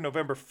 3rd,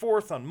 November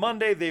 4th on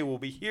Monday, they will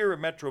be here at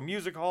Metro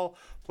Music Hall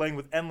playing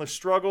with Endless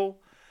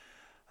Struggle.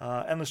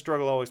 Endless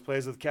Struggle always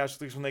plays with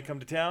Casualties when they come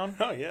to town.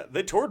 Oh, yeah.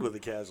 They toured with the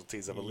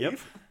Casualties, I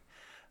believe.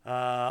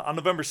 On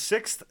November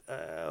 6th,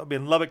 it'll be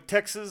in Lubbock,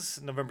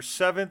 Texas. November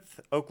 7th,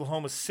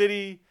 Oklahoma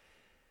City.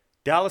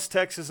 Dallas,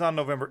 Texas on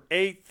November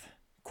 8th.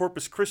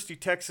 Corpus Christi,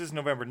 Texas,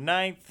 November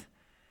 9th.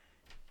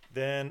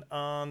 Then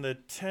on the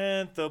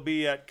 10th, they'll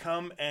be at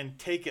Come and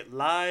Take It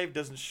Live.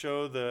 Doesn't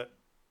show the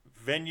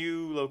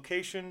venue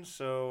location,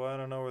 so I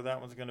don't know where that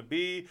one's going to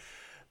be.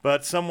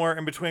 But somewhere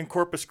in between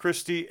Corpus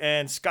Christi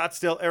and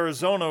Scottsdale,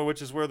 Arizona,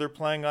 which is where they're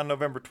playing on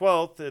November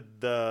 12th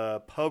at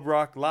the Pub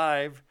Rock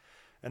Live.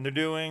 And they're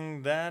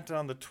doing that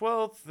on the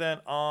 12th. Then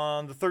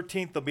on the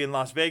 13th, they'll be in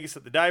Las Vegas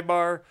at the Dive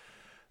Bar.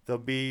 They'll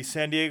be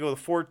San Diego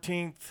the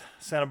 14th,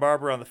 Santa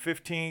Barbara on the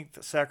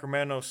 15th,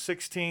 Sacramento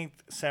 16th,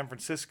 San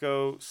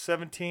Francisco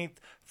 17th,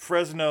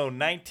 Fresno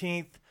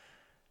 19th,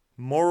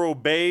 Morro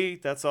Bay,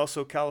 that's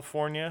also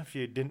California, if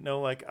you didn't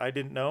know like I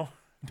didn't know,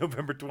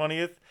 November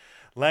 20th,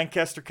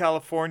 Lancaster,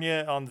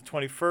 California on the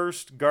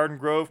 21st, Garden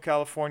Grove,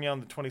 California on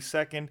the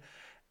 22nd,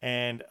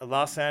 and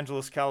Los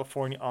Angeles,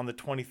 California on the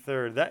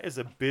 23rd. That is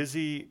a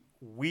busy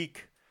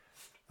week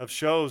of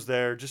shows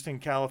there just in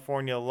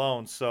California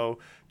alone. So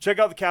check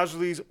out the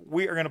Casualties.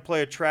 We are going to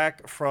play a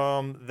track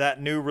from that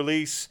new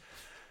release.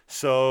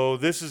 So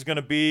this is going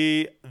to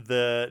be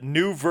the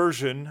new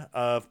version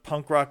of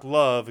Punk Rock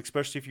Love,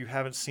 especially if you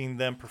haven't seen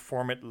them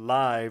perform it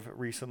live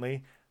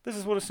recently. This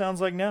is what it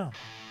sounds like now.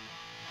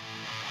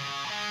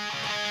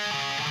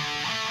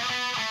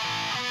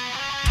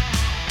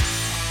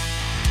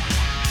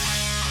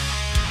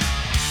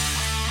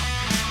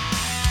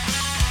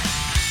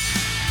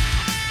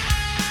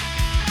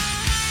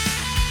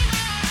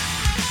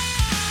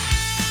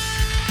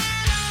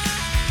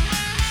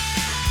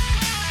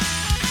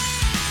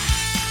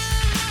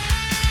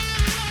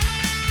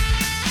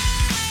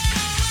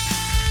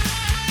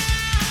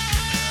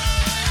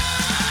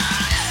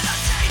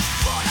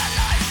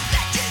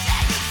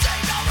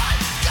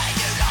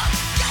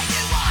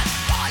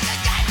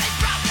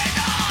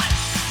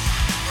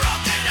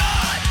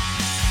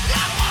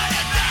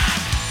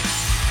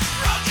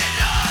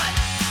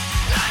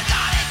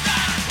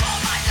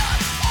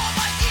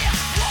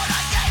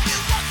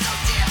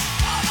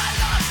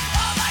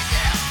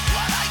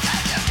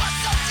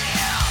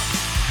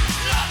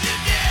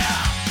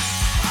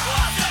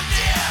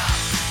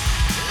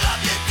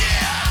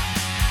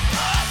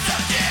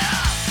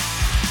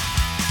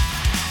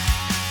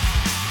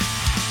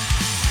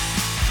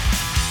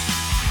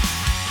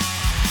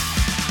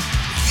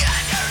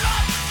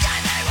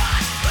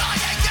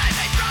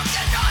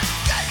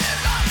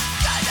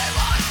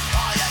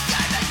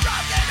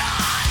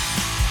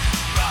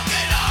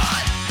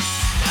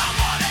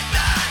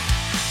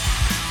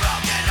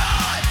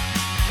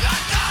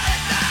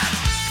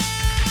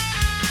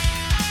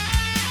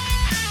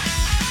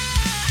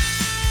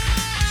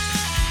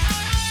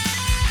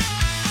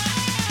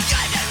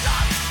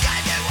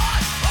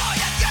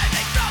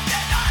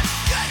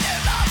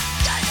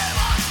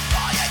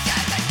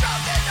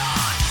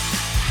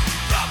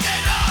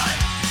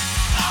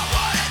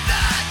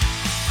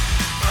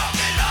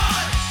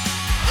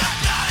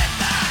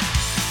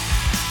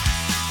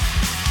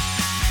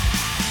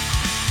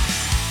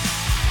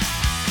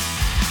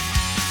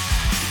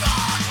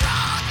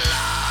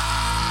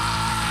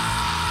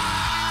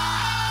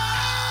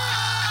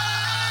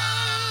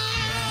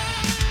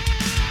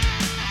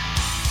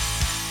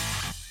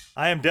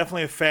 I am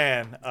definitely a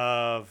fan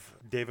of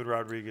David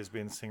Rodriguez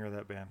being the singer of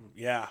that band.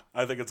 Yeah,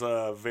 I think it's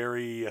a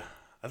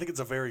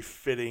very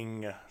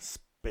fitting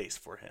space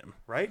for him.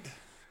 Right?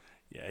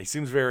 Yeah, he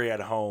seems very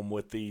at home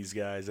with these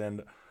guys,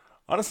 and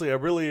honestly, I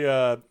really,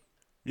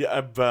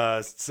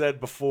 I've said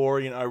before,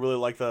 I really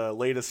like the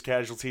latest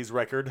Casualties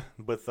record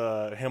with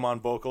him on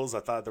vocals. I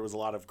thought there was a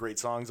lot of great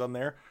songs on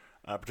there,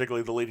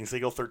 particularly the leading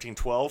single,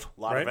 1312.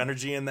 A lot of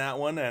energy in that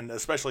one, and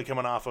especially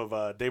coming off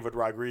of David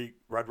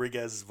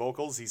Rodriguez's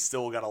vocals, he's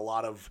still got a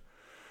lot of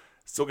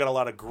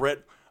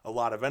grit, a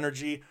lot of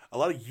energy, a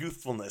lot of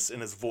youthfulness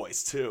in his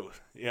voice too.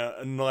 Yeah,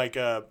 and like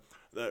the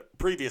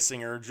previous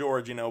singer,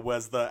 George,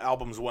 as the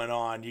albums went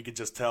on, you could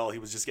just tell he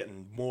was just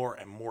getting more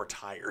and more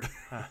tired.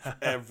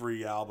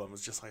 Every album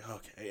was just like,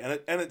 okay.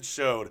 And it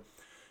showed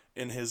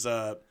in his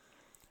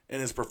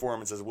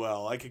performance as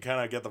well. I could kind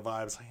of get the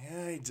vibes like,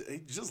 yeah, he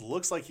just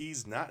looks like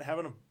he's not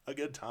having a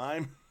good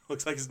time.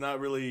 Looks like he's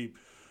not really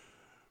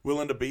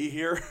willing to be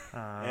here.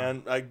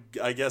 And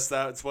I guess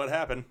that's what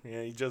happened.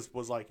 Yeah, he just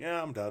was like,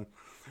 yeah, I'm done.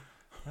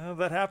 Well,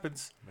 that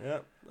happens. Yeah.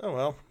 Oh,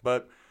 well.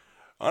 But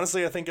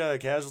honestly, I think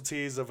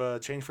Casualties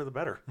have changed for the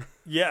better.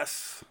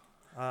 Yes.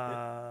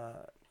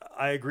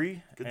 I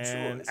agree. Good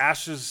and choice.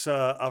 Ashes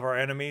of Our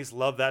Enemies.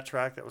 Love that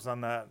track that was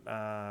on that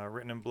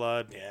Written in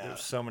Blood. Yeah.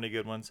 There's so many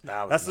good ones.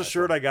 That was That's the nice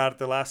shirt one. I got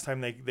the last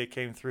time they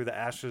came through, the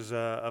Ashes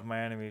of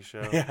My Enemies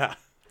show. Yeah.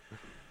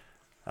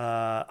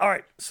 All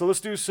right. So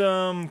let's do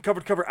some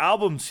cover-to-cover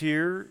albums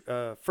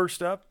here.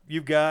 First up,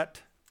 you've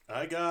got...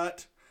 I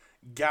got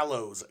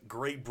Gallows,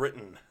 Great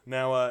Britain.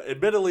 Now,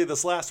 admittedly,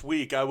 this last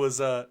week I was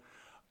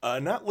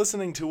not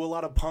listening to a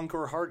lot of punk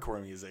or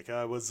hardcore music.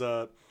 I was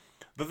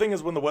the thing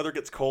is, when the weather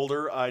gets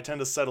colder, I tend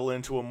to settle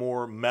into a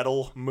more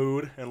metal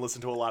mood and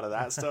listen to a lot of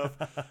that stuff.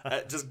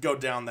 Just go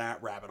down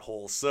that rabbit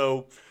hole.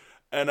 So,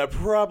 and I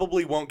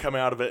probably won't come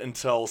out of it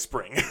until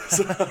spring.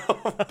 So,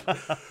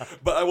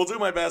 but I will do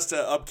my best to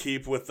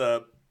upkeep with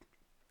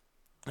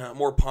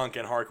more punk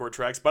and hardcore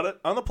tracks. But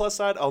on the plus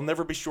side, I'll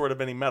never be short of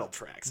any metal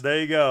tracks.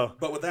 There you go.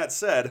 But with that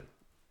said,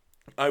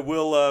 I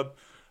will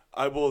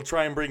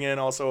try and bring in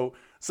also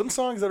some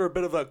songs that are a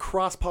bit of a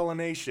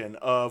cross-pollination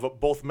of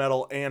both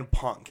metal and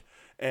punk.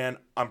 And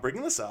I'm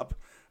bringing this up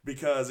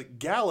because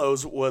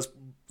Gallows was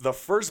the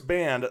first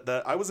band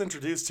that I was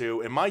introduced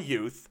to in my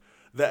youth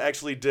that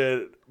actually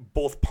did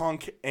both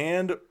punk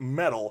and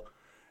metal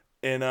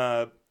in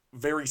a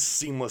very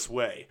seamless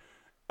way.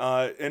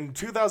 In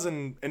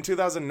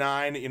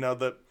 2009, you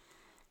know,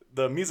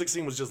 the music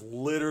scene was just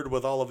littered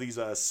with all of these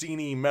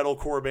sceney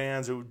metalcore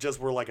bands who just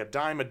were like a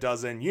dime a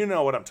dozen. You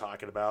know what I'm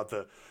talking about.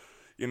 The,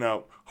 you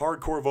know,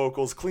 hardcore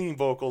vocals, clean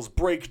vocals,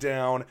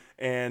 breakdown,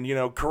 and, you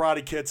know,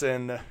 karate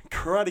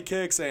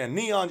kicks and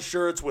neon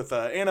shirts with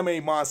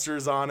anime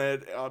monsters on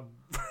it,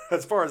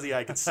 as far as the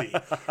eye could see.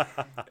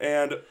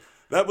 And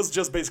that was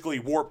just basically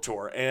Warped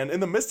Tour. And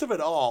in the midst of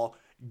it all,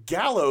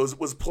 Gallows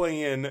was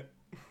playing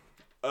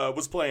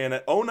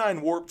at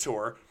 09 Warped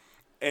Tour,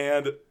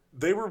 and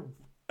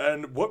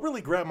what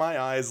really grabbed my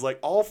eyes, like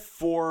all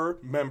four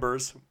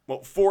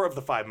of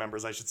the five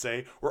members, I should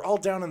say, were all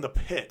down in the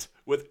pit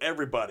with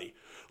everybody.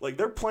 Like,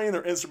 they're playing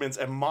their instruments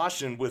and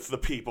moshing with the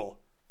people.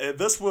 And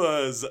this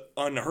was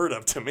unheard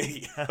of to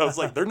me. I was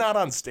like, they're not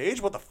on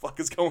stage? What the fuck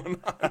is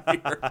going on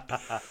here?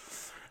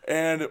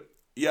 And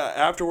yeah,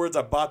 afterwards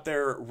I bought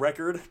their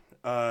record,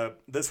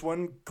 this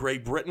one,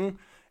 Great Britain,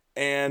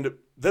 and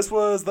this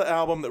was the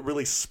album that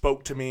really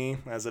spoke to me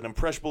as an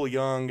impressionable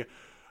young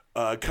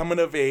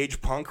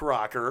coming-of-age punk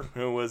rocker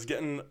who was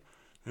getting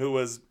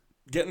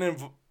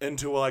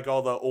into like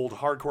all the old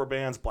hardcore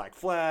bands, Black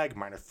Flag,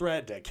 Minor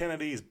Threat, Dead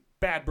Kennedys,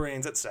 Bad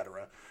Brains,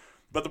 etc.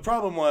 But the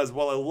problem was,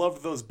 while I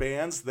loved those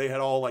bands, they had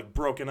all like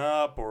broken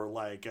up or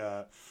like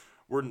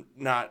were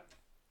not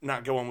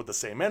going with the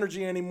same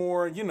energy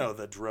anymore. You know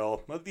the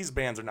drill. These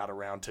bands are not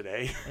around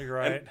today. You're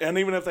right. And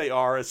even if they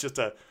are, it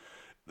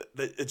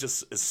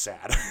just is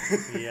sad.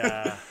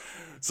 Yeah.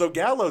 So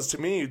Gallows, to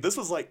me, this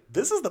is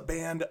the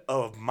band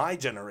of my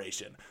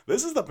generation.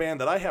 This is the band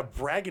that I have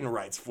bragging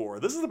rights for.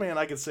 This is the band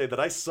I can say that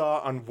I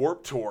saw on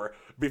Warped Tour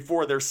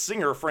before their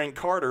singer, Frank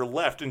Carter,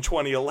 left in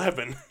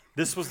 2011.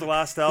 This was the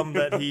last album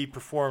that he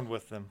performed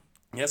with them.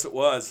 Yes, it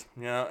was.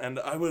 Yeah, and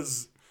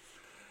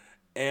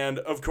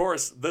of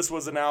course, this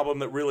was an album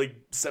that really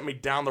sent me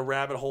down the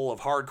rabbit hole of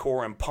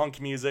hardcore and punk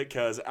music,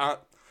 because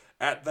at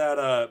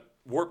that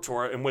Warped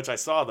Tour in which I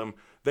saw them,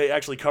 they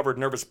actually covered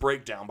Nervous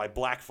Breakdown by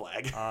Black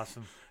Flag.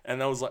 Awesome.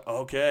 And I was like,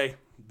 okay,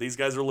 these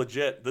guys are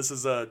legit. This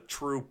is a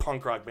true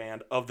punk rock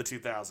band of the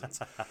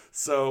 2000s.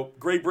 So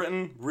Great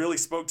Britain really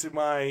spoke to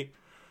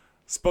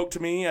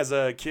me as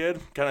a kid,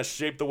 kind of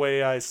shaped the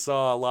way I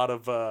saw a lot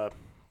of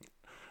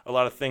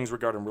things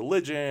regarding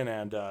religion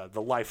and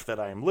the life that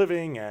I am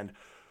living and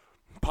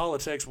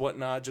politics,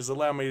 whatnot. Just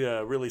allowed me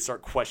to really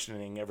start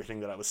questioning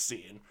everything that I was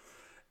seeing.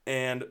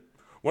 And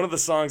one of the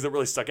songs that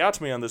really stuck out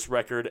to me on this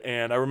record,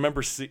 and I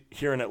remember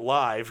hearing it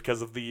live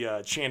because of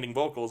the chanting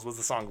vocals, was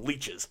the song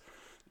Leeches.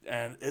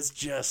 And it's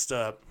just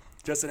an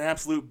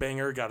absolute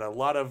banger. Got a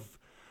lot of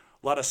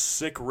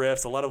sick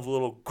riffs, a lot of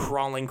little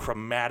crawling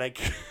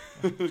chromatic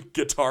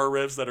guitar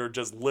riffs that are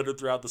just littered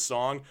throughout the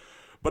song.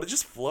 But it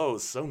just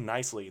flows so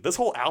nicely. This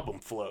whole album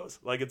flows.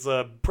 Like, it's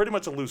pretty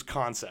much a loose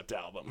concept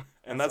album.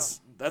 And that's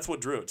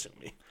what drew it to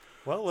me.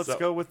 Well, let's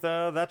go with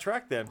that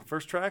track then.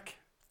 First track?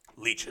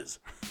 Leeches.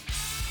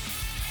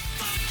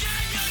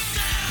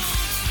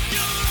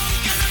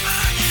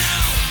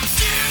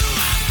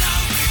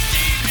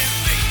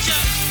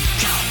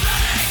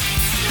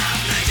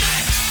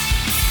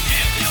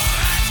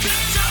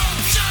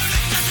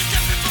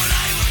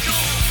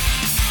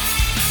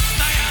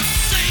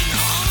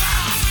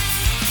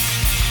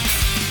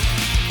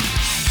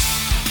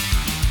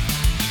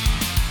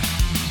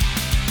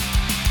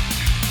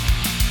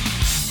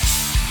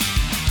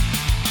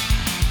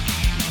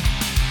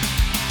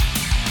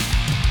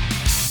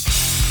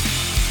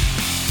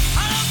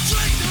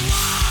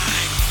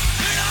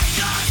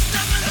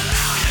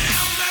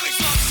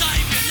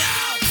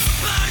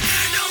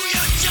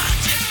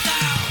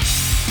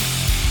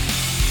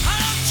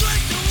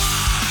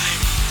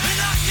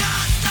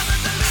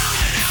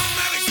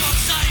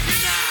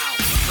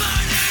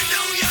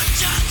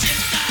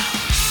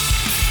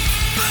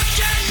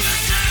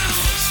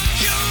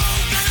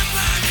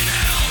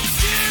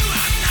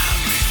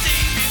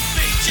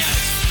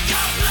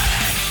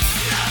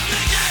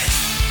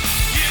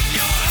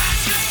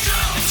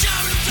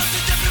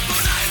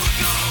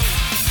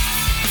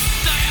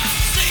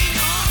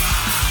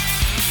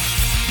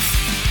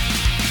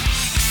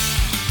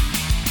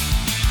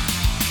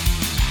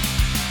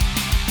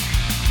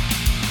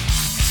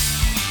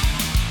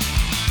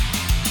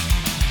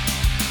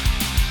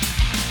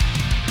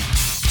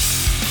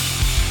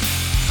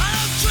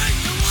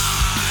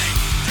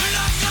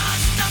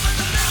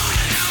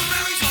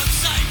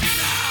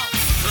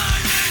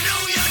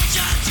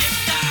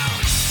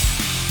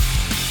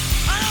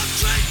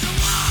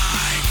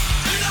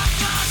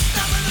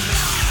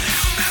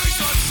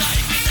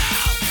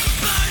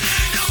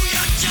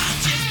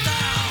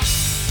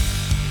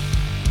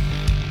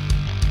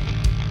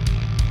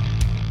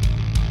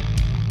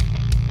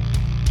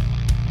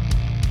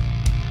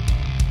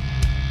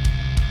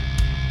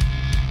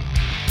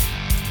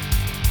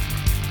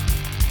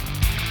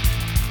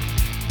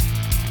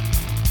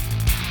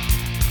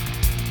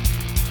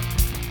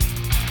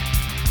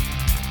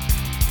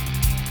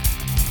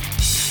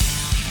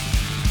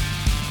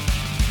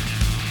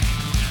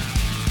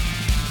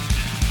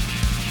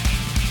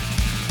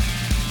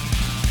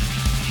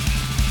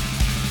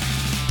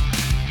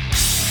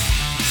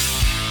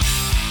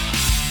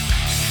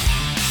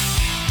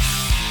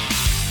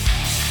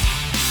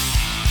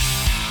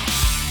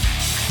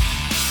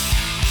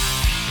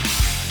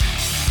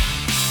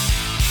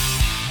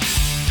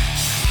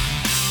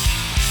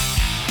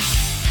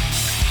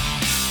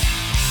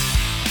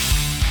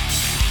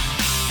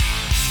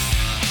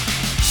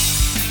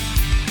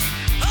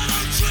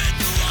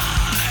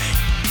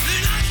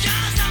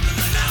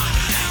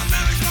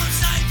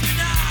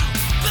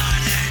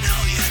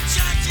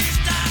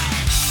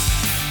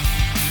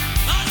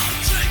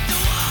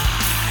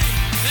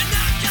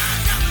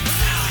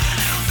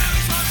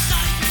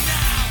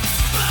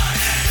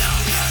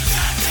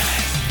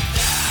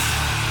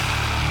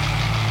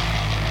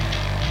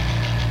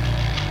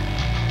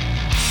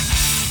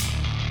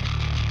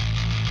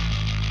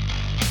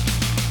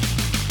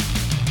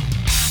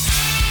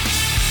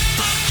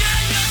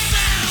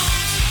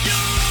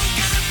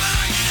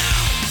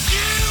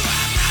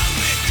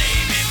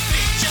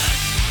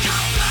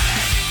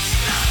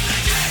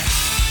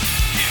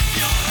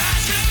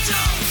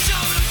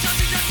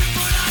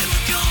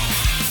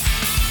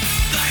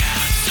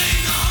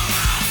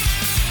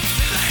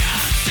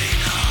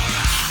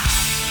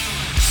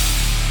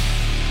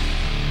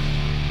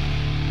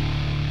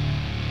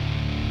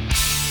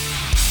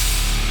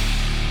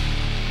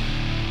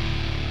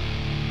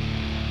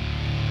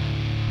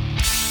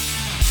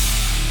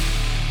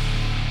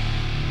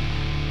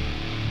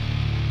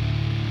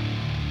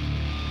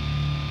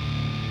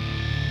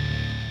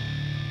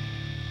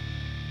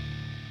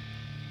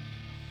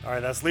 All right,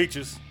 that's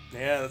Leeches.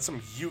 Yeah, that's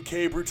some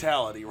UK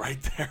brutality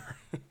right there.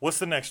 What's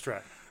the next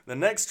track? The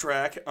next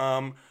track,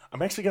 I'm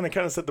actually going to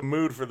kind of set the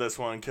mood for this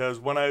one, because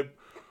when I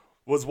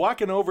was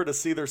walking over to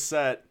see their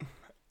set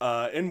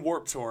in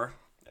Warped Tour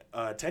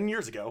 10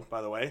 years ago,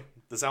 by the way.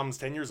 This album's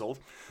 10 years old.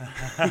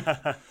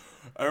 I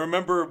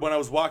remember when I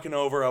was walking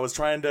over, I was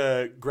trying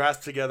to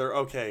grasp together,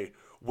 okay,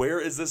 where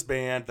is this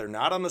band? They're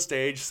not on the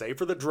stage, save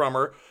for the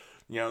drummer.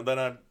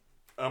 Then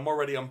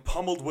I'm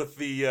pummeled with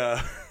the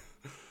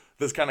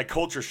this kind of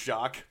culture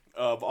shock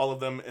of all of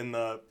them in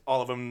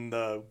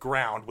the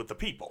ground with the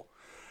people.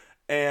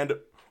 And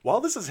while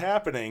this is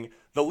happening,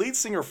 the lead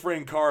singer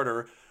Frank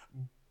Carter,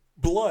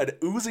 blood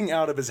oozing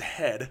out of his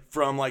head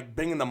from like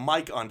banging the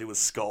mic onto his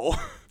skull,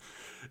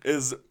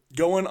 is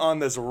going on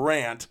this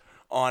rant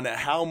on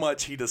how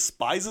much he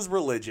despises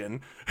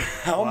religion,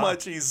 how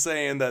much he's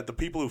saying that the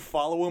people who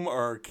follow him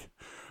or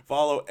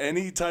follow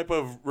any type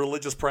of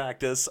religious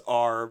practice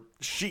are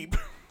sheep.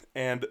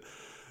 And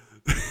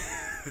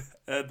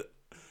at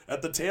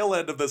the tail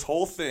end of this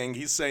whole thing,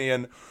 he's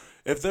saying,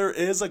 if there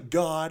is a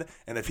God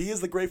and if he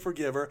is the great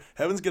forgiver,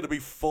 heaven's going to be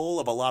full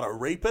of a lot of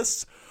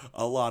rapists,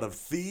 a lot of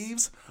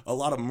thieves, a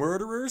lot of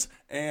murderers,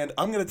 and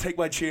I'm going to take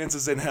my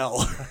chances in hell.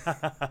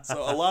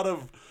 So a lot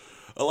of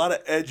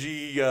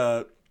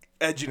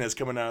edginess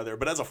coming out of there.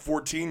 But as a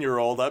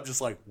 14-year-old, I'm just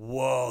like,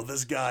 whoa,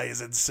 this guy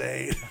is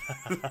insane.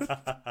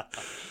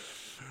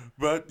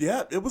 But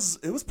yeah, it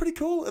was pretty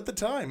cool at the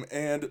time.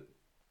 And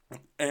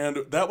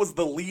that was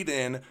the lead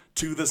in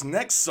to this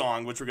next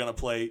song, which we're going to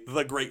play,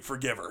 The Great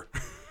Forgiver.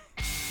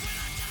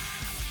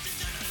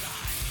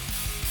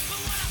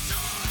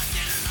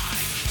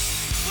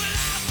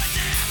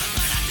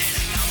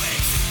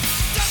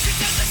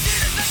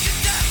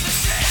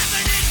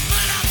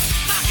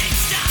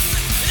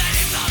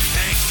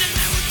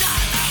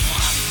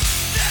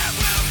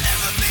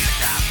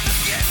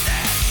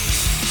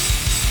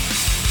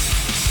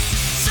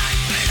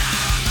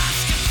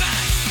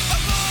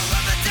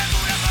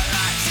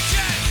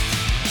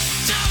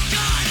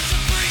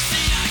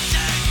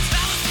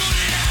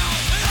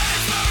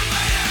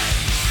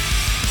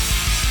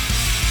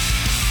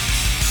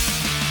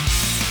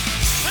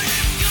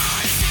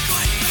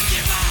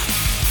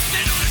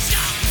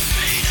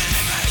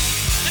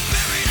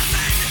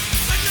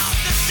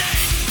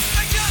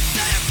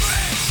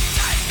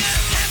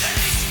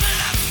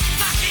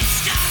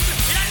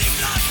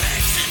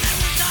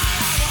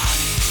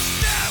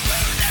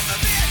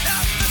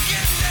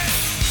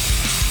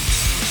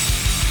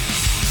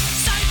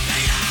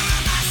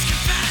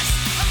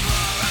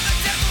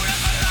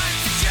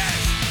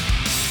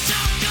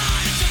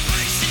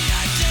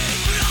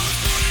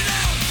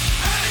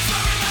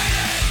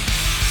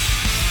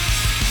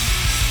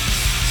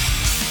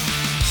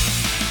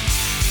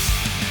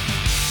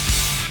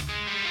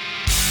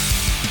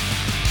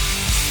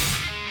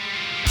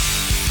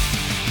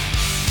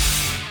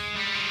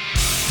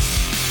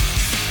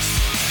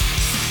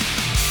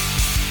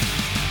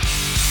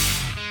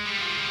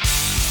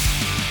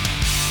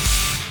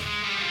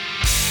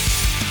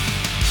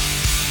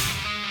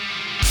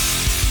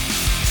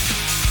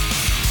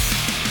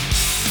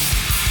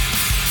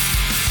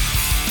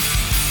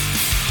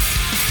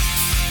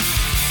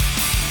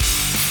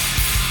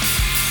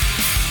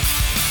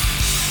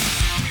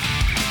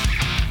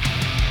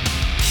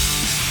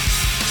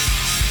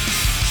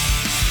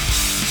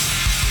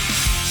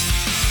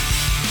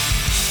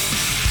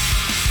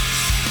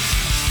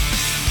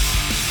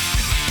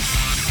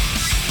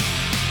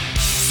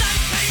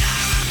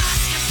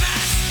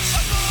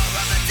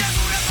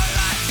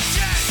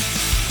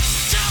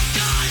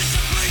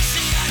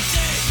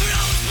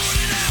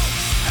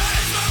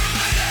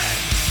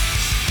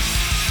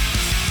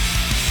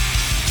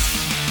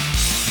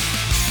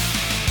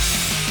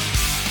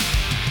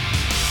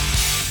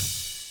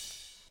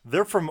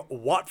 They're from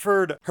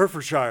Watford,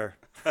 Hertfordshire.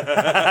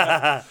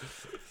 That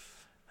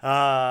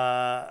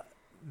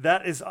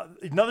is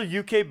another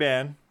UK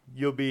band.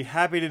 You'll be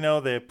happy to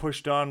know they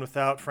pushed on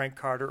without Frank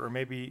Carter, or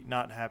maybe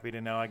not happy to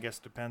know. I guess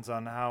depends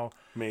on how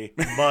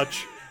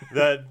much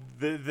that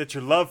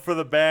your love for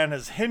the band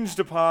has hinged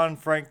upon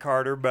Frank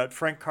Carter. But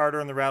Frank Carter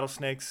and the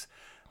Rattlesnakes,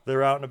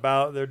 they're out and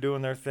about. They're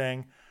doing their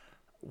thing.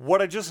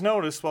 What I just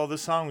noticed while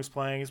this song was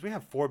playing is we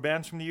have 4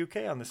 bands from the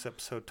UK on this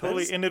episode.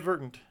 Totally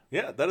inadvertent.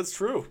 Yeah, that is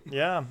true.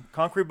 Yeah.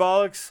 Concrete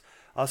Bollocks,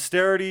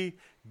 Austerity,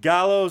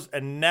 Gallows,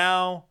 and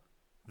now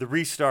The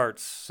Restarts.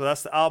 So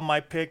that's the album I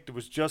picked. It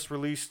was just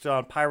released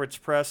on Pirates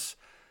Press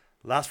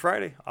last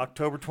Friday,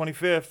 October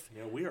 25th.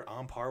 Yeah, we are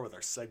on par with our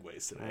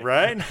segues today.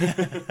 Right?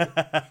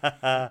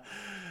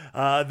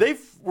 They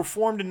were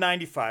formed in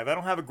 95. I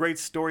don't have a great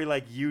story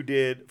like you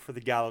did for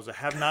the Gallows. I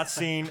have not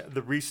seen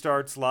The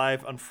Restarts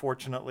live,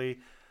 unfortunately.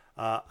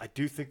 I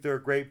do think they're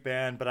a great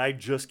band, but I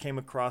just came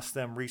across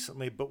them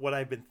recently. But what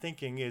I've been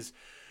thinking is,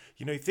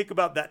 you think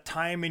about that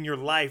time in your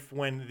life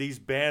when these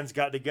bands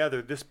got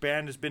together. This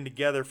band has been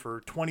together for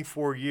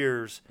 24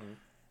 years,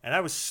 and I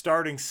was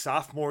starting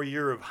sophomore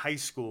year of high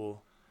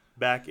school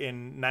back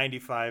in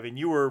 95, and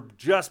you were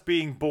just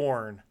being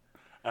born.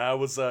 I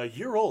was a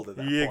year old at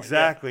that point.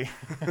 Exactly.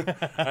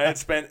 Yeah. I had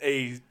spent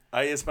a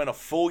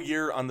full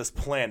year on this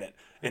planet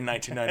in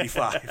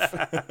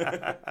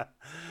 1995.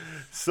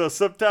 So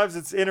sometimes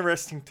it's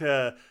interesting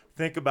to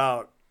think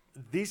about,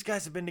 these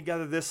guys have been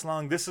together this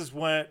long. This is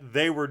what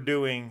they were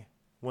doing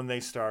when they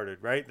started,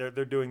 right?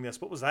 They're doing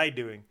this. What was I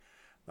doing?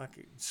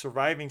 Like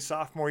surviving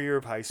sophomore year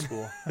of high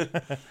school.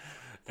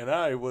 And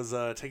I was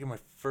taking my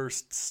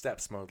first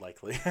steps, most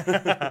likely.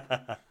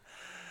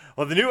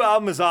 Well, the new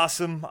album is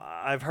awesome.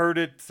 I've heard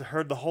it,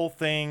 heard the whole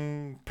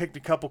thing, picked a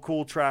couple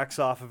cool tracks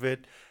off of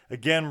it.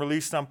 Again,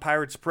 released on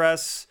Pirates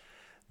Press.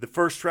 The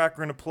first track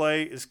we're going to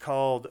play is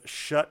called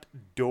Shut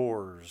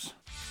Doors.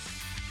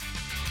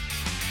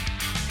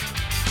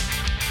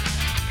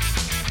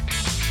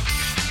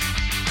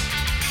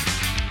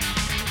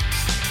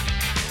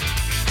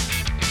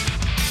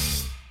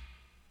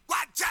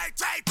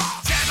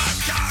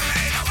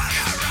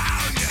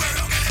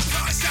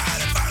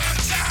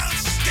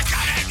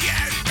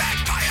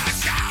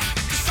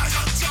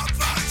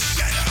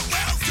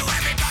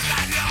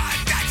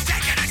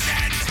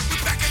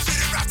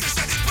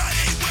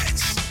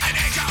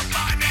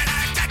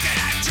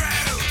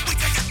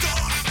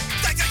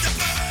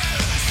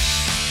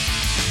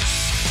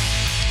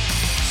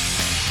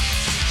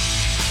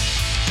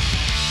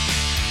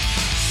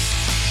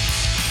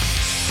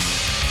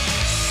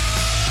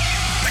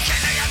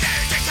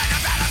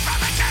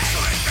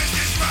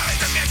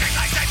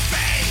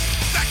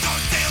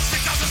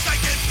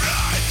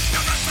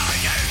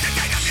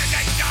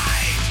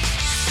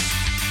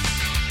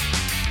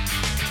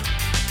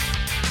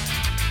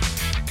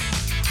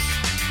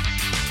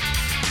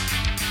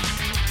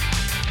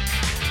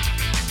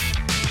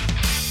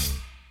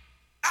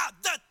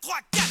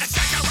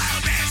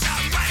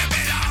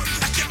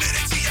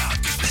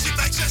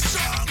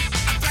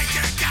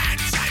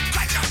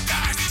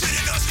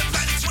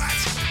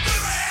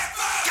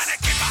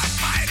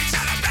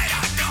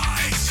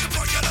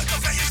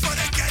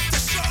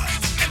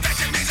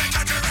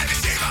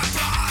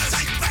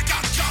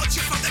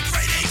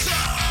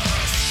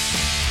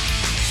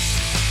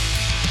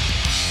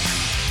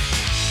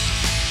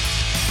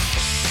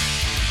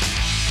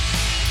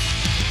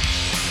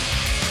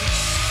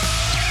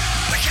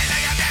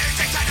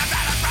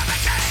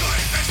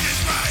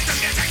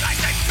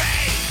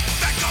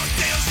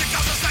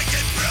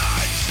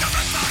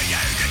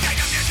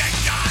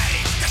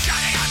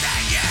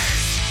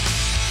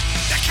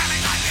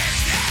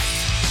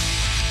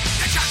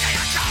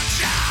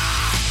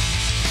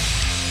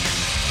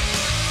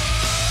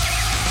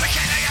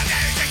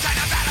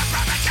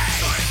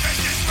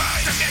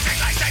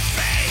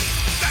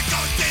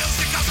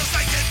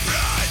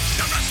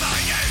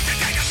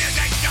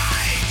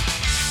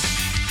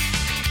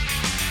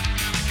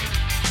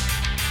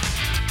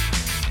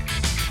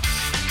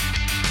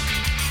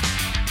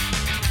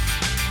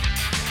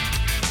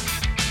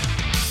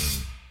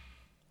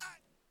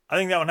 I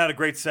think that one had a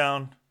great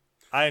sound.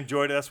 I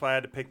enjoyed it. That's why I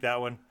had to pick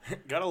that one.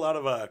 Got a lot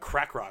of a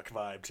crack rock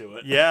vibe to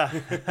it.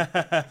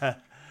 Yeah.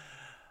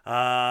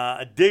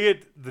 I dig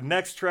it. The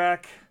next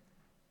track,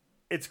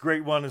 it's a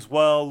great one as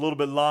well. A little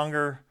bit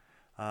longer.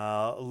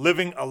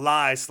 Living a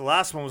Lie. So the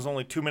last one was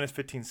only 2 minutes,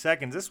 15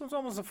 seconds. This one's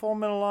almost a full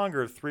minute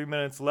longer, 3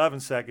 minutes, 11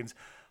 seconds.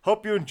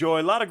 Hope you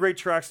enjoy. A lot of great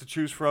tracks to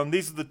choose from.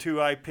 These are the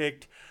two I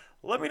picked.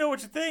 Let me know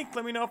what you think.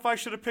 Let me know if I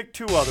should have picked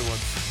two other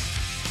ones.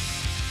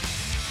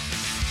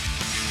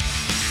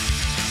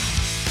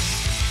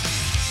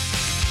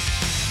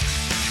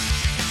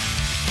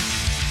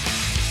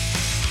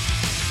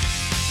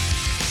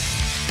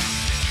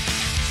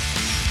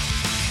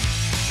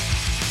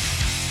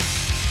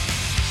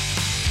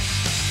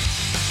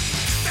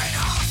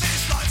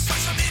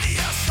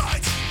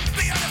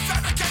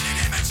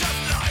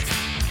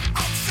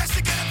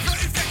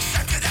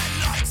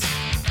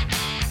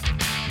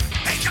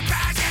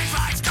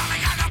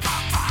 Coming out of the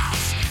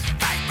balls,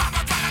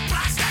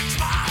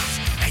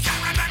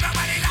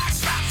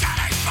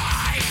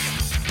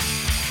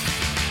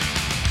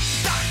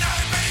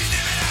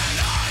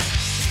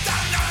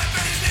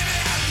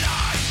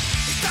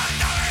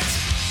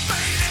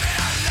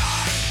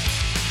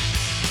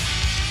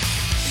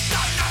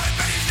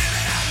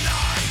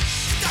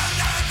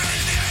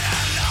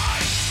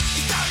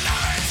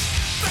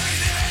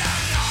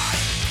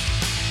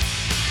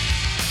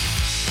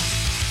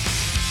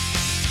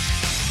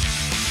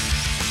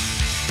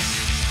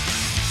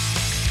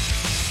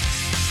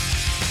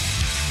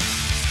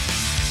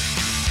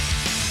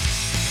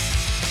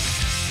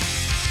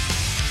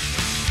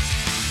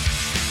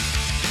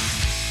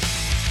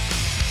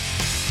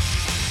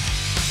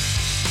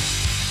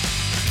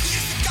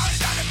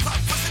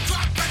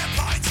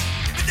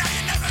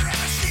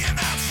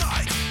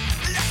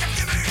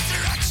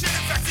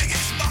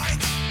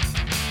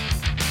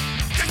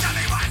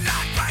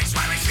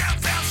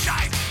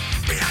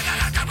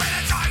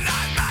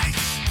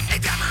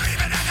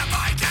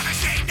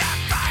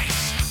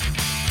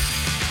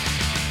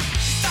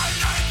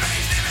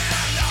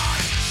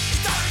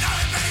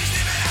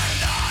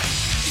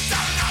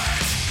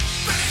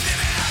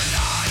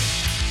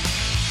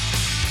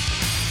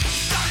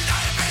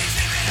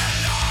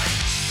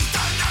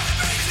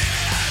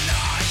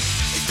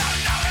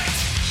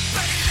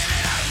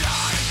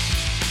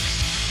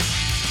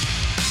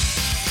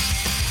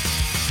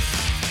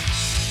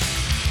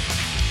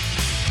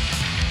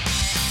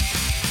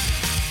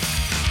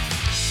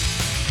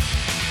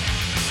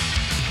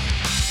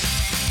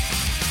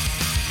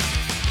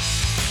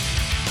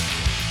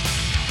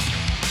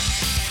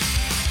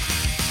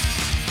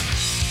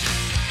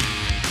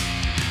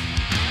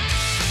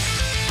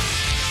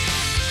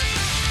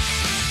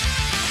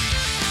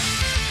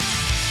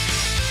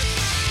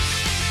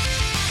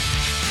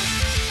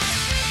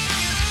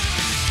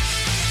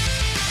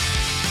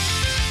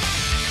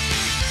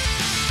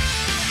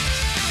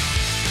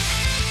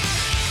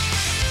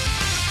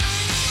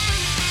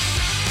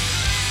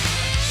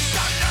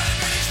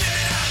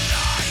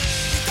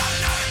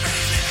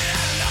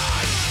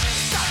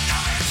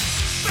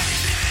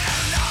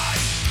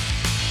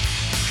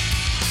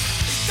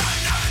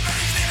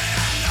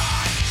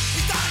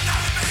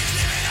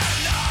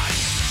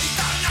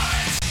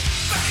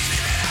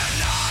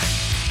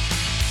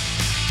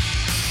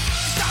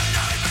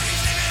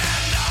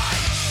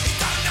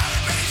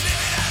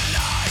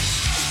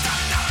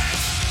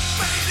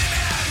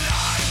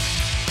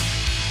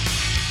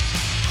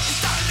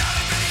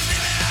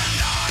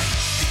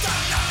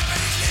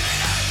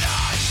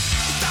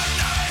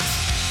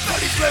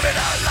 living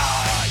a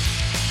lie.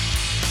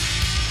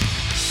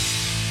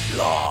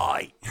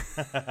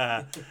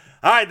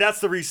 All right, that's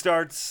the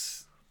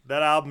Restarts.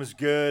 That album is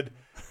good.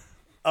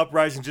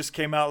 Uprising just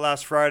came out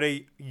last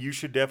Friday. You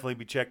should definitely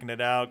be checking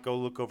it out. Go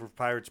look over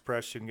Pirates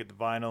Press. You can get the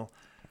vinyl.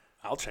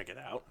 I'll check it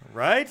out.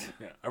 Right?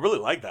 Yeah, I really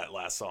like that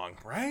last song.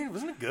 Right?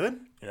 Wasn't it good?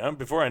 Yeah,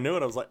 before I knew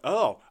it, I was like,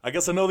 oh, I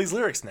guess I know these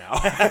lyrics now.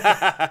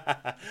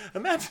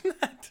 Imagine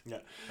that. Yeah,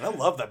 and I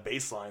love that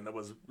bass line that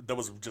was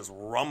just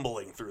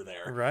rumbling through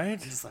there. Right?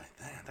 Just like,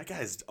 man, that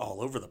guy's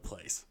all over the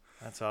place.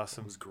 That's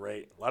awesome. It was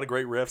great. A lot of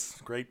great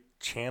riffs, great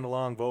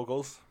chant-along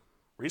vocals.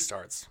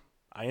 Restarts.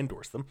 I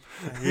endorse them.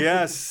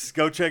 Yes,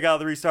 go check out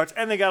the Restarts.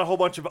 And they got a whole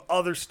bunch of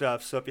other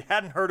stuff. So if you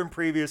hadn't heard them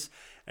previous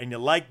and you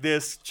like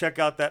this, check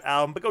out that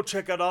album. But go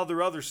check out all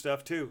their other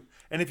stuff, too.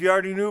 And if you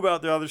already knew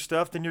about their other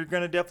stuff, then you're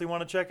going to definitely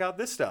want to check out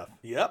this stuff.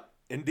 Yep,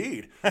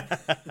 indeed. All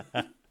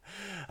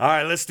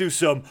right, let's do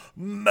some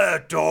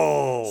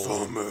metal.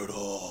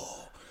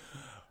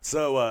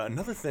 So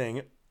another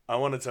thing I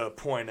wanted to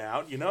point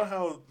out, you know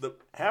how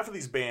half of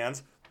these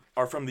bands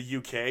are from the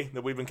UK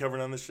that we've been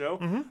covering on the show?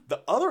 Mm-hmm.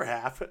 The other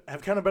half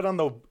have kind of been on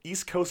the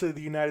East Coast of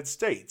the United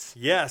States.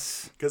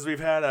 Yes. Because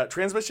we've had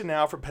Transmission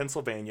Now from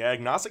Pennsylvania,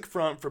 Agnostic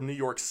Front from New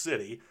York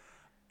City,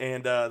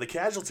 and the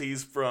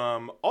Casualties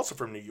also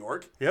from New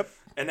York. Yep.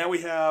 And now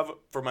we have,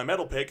 for my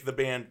metal pick, the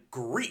band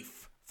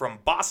Grief from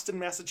Boston,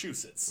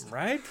 Massachusetts.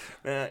 Right?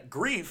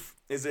 Grief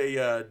is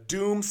a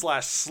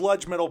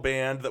doom/sludge metal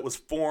band that was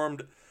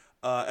formed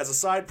as a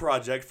side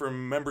project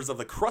from members of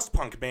the crust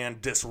punk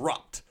band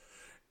Disrupt.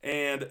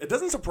 And it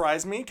doesn't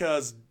surprise me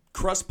because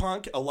crust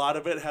punk, a lot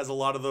of it has a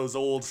lot of those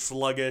old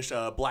sluggish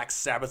Black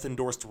Sabbath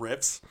endorsed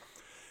riffs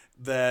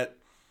that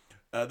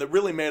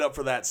really made up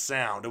for that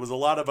sound. It was a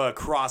lot of a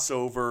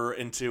crossover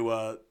into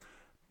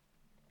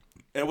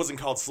it wasn't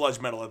called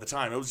sludge metal at the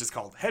time. It was just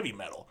called heavy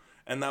metal,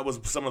 and that was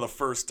some of the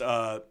first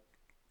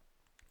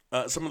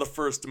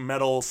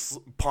metal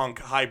punk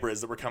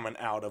hybrids that were coming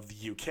out of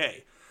the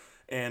UK.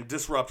 And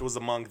Disrupt was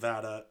among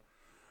that.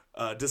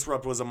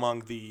 Disrupt was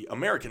among the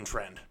American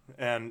trend,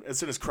 and as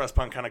soon as crust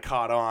punk kind of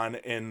caught on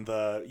in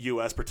the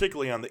U.S.,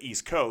 particularly on the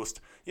East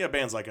Coast, you had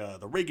bands like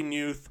the Reagan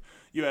Youth,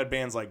 you had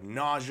bands like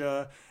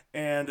Nausea,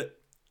 and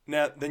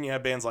then you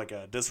had bands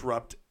like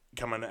Disrupt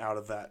coming out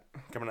of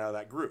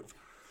that groove.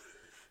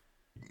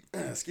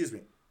 Excuse me.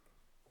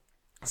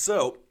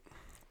 So,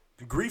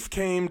 Grief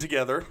came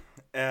together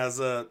as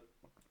a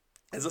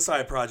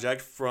side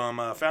project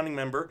from founding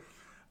member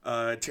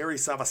Terry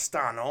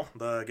Savastano,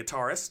 the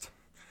guitarist.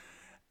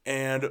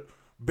 And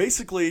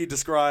basically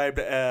described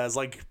as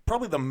like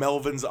probably the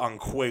Melvins on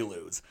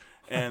Quaaludes.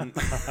 And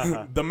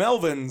the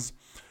Melvins,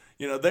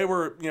 they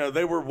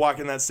were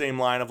walking that same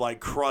line of like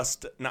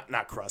crust,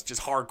 not crust,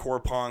 just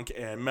hardcore punk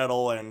and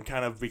metal, and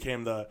kind of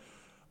became the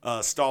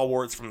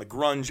stalwarts from the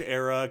grunge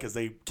era because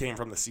they came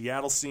from the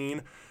Seattle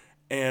scene.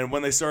 And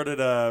when they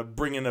started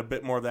bringing a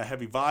bit more of that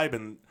heavy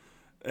vibe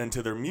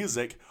into their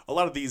music, a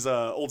lot of these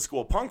old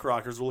school punk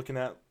rockers were looking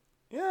at,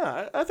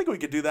 yeah, I think we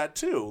could do that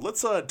too.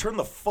 Let's turn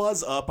the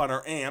fuzz up on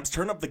our amps,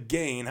 turn up the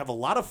gain, have a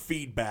lot of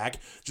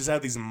feedback, just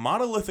have these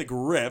monolithic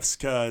riffs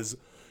because,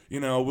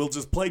 we'll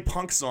just play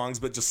punk songs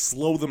but just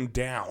slow them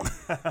down.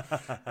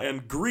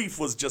 And Grief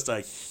was just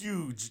a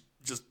huge,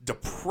 just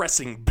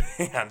depressing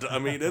band. I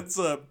mean, it's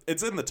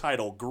in the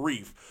title,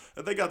 Grief.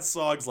 And they got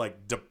songs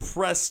like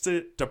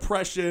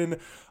Depression,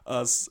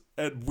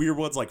 and weird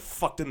ones like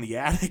Fucked in the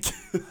Attic.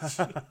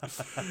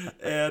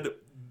 And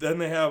then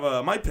they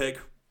have my pick,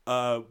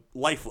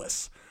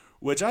 Lifeless,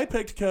 which I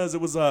picked because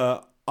it was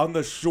on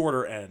the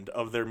shorter end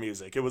of their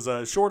music. It was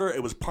shorter,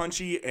 it was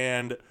punchy,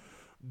 and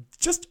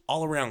just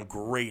all around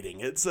grating.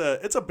 It's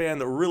a band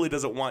that really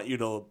doesn't want you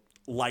to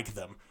like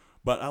them,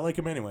 but I like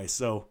them anyway.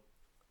 So,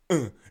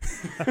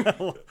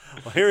 Well,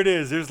 here it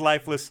is. There's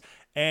Lifeless,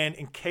 and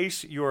in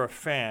case you're a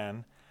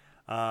fan,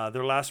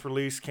 their last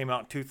release came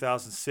out in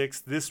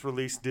 2006. This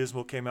release,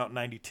 Dismal, came out in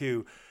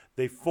 92.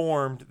 They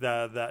formed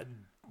that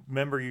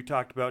member you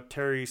talked about,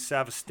 Terry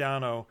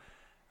Savastano.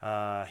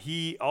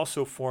 He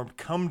also formed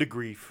Come to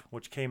Grief,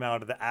 which came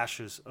out of the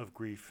ashes of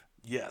Grief.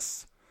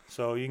 yes.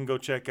 So you can go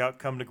check out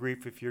Come to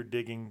Grief if you're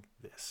digging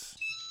this.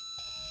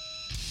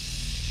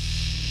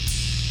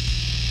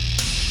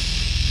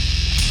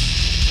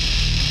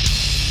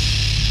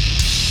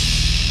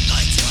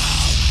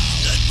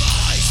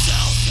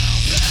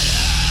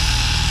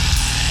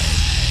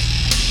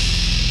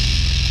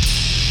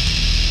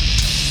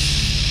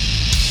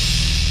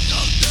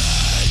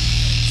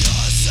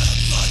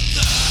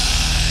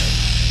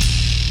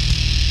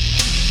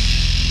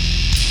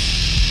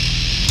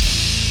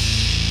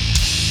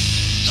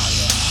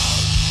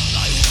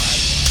 I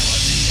wait for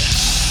the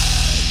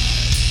end.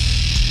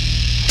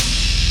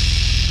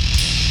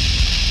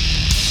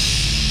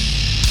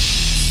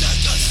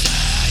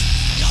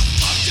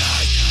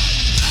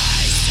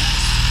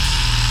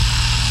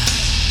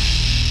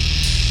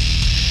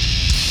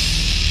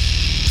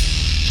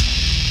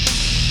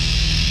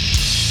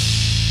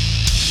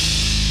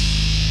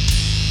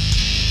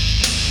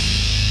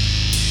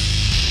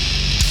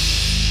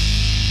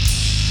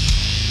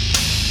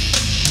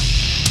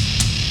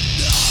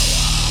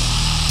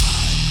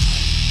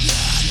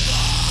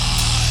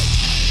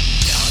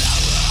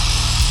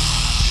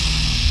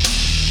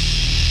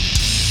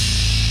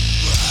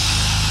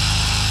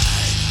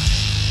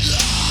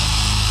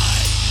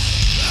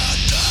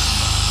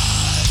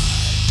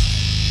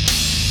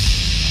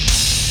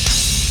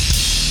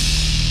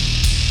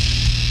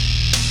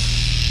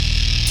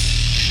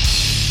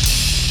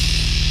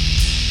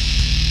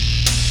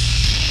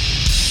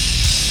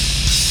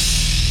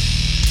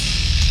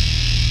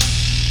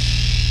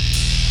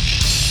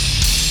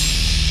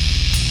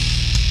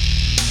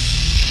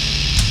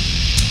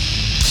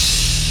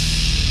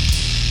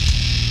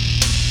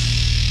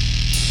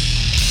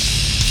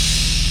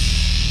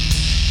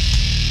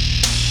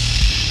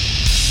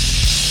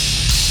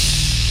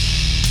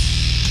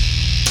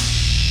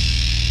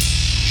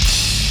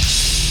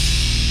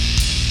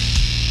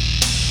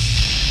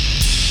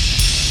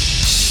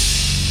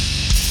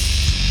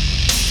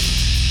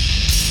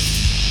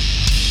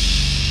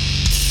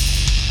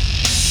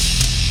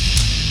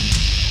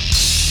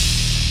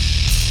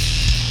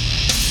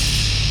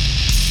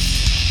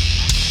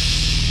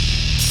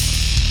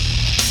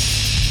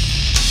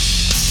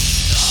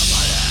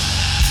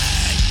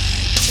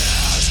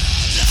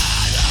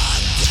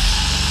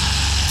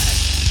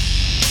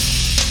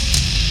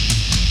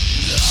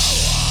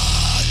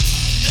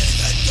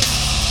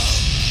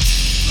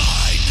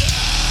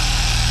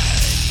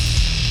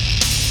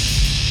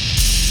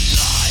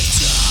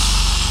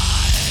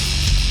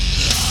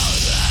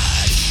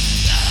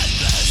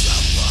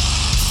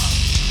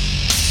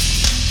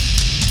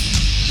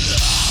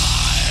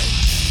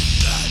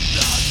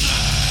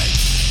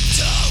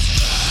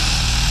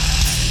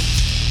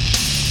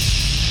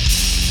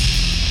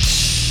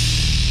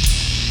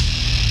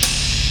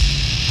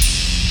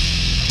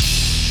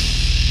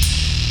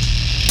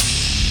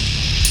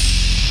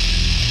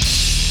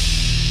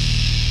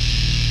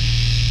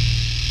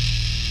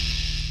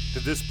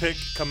 this pick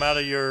come out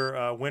of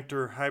your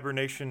winter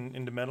hibernation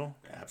into metal?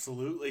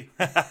 Absolutely.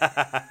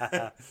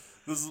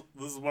 This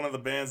is one of the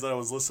bands that I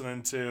was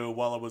listening to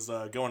while I was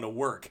going to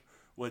work,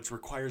 which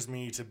requires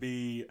me to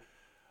be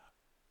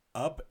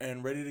up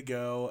and ready to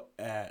go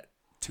at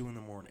 2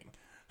 a.m.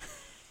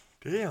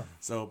 Damn.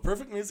 So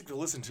perfect music to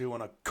listen to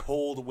on a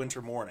cold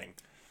winter morning.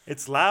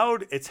 It's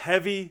loud, it's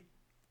heavy,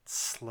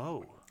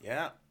 slow.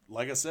 Yeah,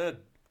 like I said,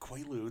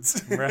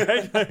 Quaaludes.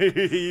 Right?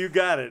 You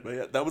got it. But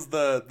yeah,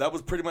 that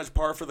was pretty much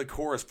par for the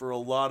course for a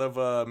lot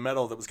of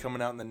metal that was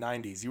coming out in the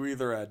 90s. You were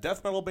either a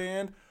death metal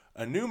band,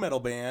 a new metal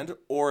band,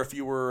 or if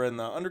you were in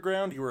the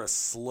underground, you were a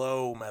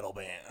slow metal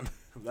band.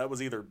 That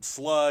was either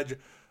sludge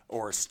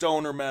or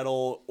stoner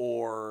metal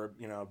or,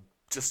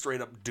 just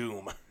straight up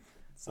doom.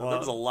 So there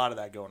was a lot of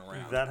that going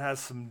around. That has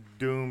some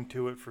doom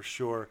to it for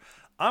sure.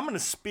 I'm going to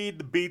speed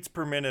the beats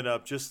per minute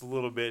up just a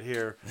little bit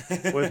here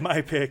with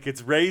my pick.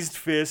 It's Raised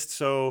Fist.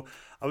 So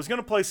I was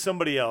going to play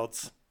somebody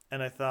else,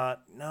 and I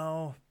thought,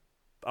 no,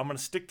 I'm going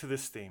to stick to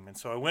this theme. And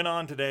so I went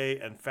on today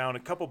and found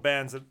a couple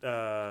bands,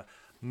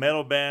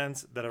 metal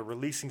bands that are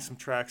releasing some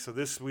tracks. So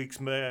this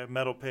week's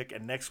metal pick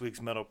and next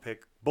week's metal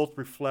pick both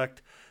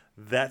reflect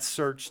that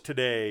search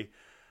today.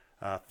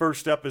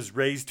 First up is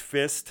Raised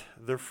Fist.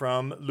 They're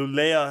from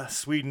Luleå,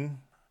 Sweden.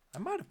 I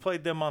might have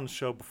played them on the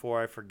show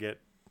before, I forget.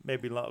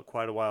 Maybe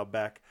quite a while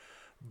back.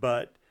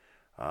 But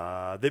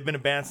they've been a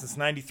band since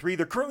 93.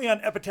 They're currently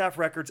on Epitaph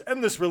Records,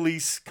 and this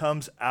release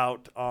comes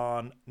out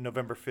on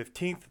November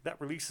 15th. That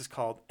release is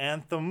called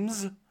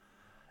Anthems.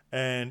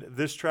 And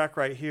this track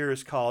right here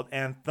is called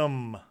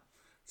Anthem.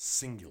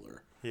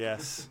 Singular.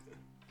 Yes.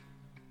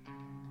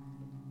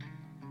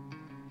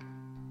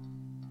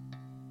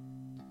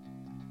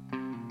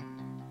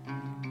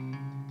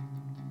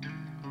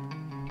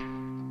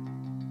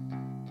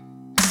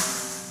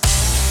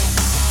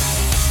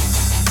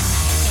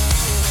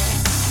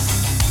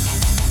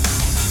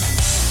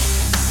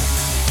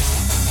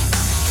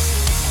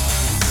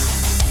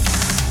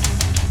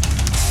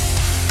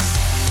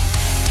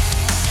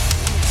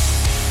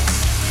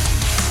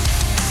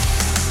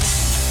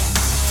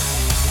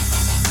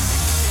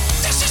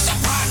 This is a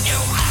brand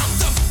new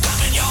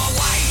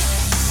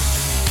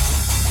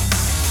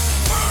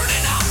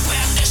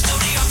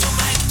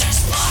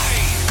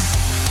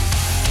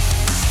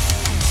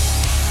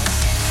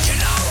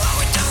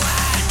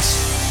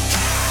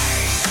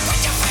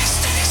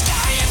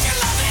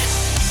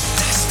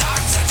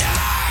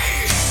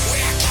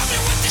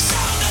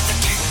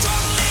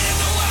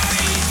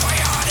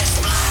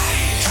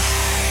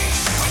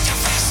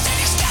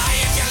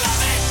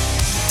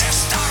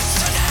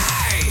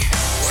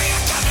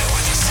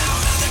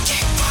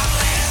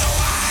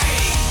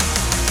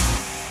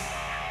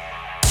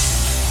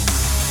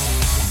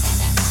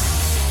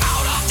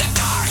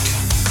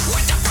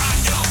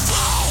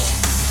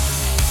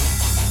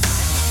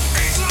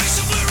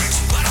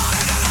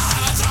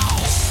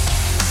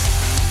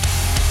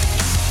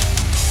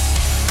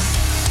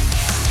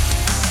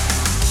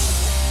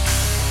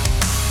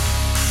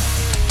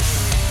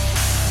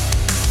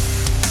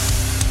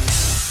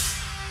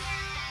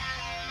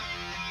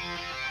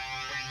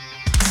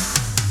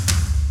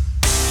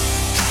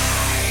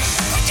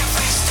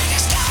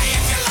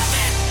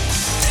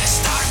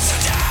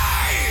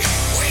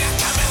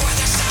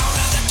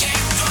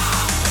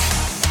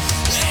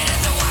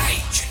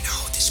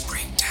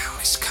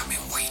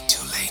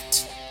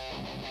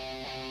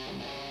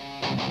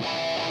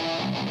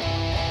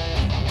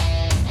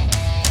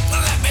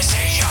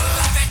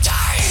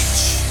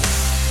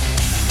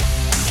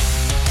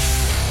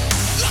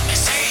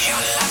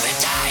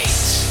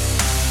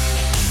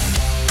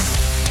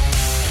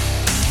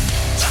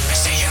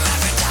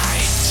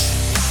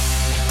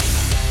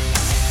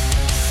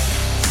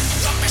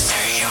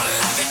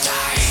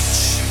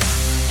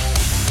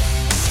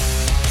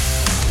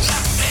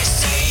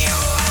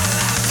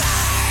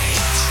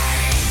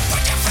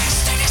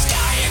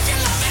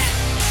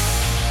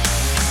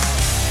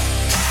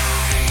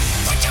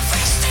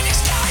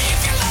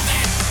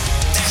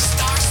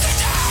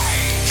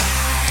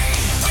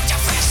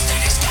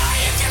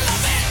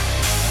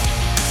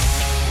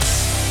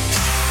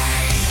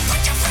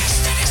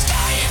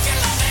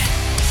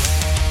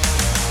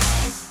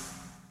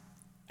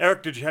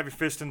Eric, did you have your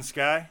fist in the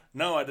sky?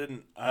 No, I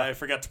didn't. I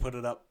forgot to put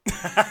it up.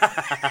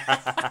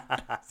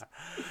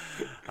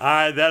 All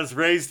right, that is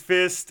Raised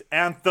Fist.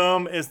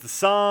 Anthem is the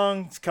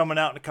song. It's coming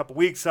out in a couple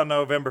weeks on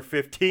November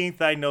 15th.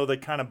 I know they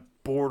kind of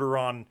border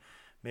on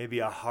maybe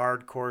a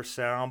hardcore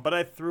sound, but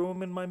I threw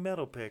them in my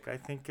metal pick. I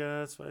think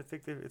that's what I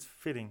think it's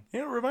fitting. You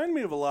know, it reminded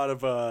me of a lot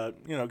of,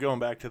 going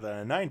back to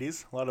the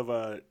 90s, a lot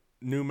of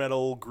new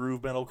metal,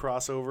 groove metal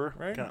crossover,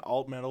 Right. kind of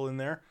alt metal in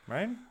there.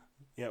 Right?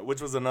 Yeah,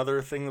 which was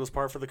another thing that was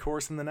par for the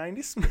course in the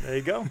 90s. There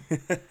you go.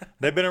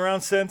 They've been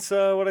around since,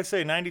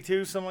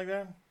 92, something like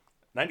that?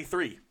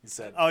 93, you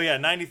said. Oh yeah,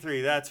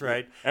 93. That's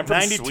right. And from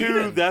 92.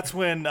 Sweden. That's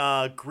when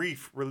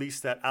Grief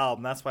released that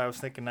album. That's why I was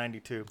thinking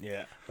 92.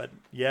 Yeah. But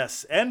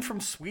yes, and from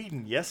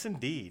Sweden. Yes,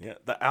 indeed. Yeah,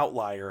 the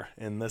outlier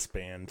in this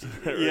band.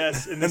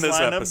 Yes, in this this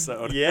lineup,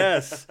 episode.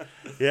 Yes.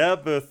 Yeah,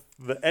 but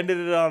ended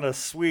it on a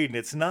Sweden.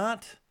 It's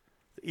not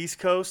the East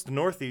Coast, the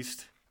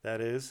Northeast,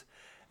 that is.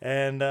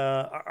 And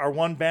our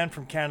one band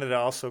from Canada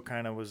also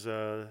kind of was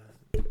an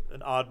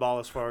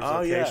oddball as far as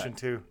location,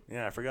 too.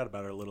 Yeah, I forgot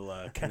about our little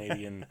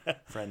Canadian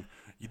friend.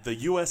 The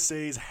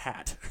USA's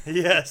hat.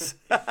 Yes.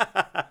 All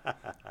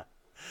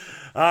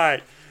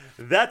right.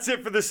 That's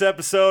it for this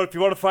episode. If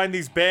you want to find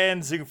these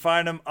bands, you can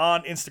find them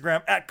on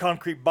Instagram at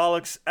Concrete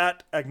Bollocks,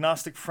 at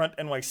Agnostic Front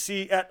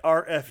NYC, at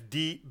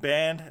RFD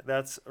Band.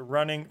 That's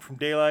Running from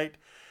Daylight.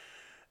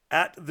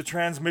 At The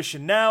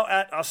Transmission Now,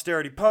 at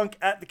Austerity Punk,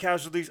 at The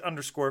Casualties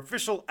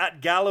 _official, at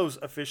Gallows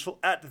Official,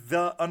 at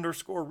The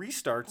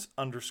 _restarts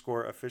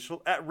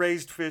 _official, at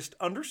Raised Fist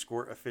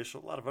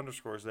 _official. A lot of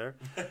underscores there.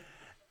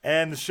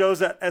 And the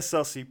show's at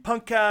SLC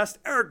Punkcast.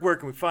 Eric, where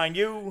can we find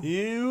you?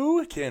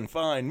 You can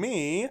find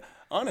me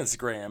on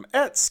Instagram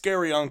at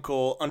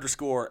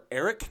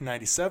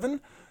ScaryUncle_Eric97.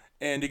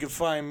 And you can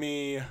find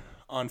me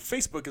on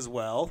Facebook as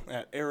well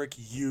at Eric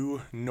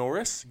U.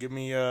 Norris. Give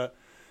me a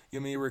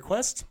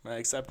request. I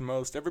accept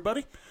most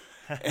everybody.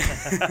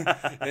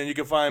 And you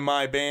can find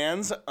my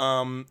bands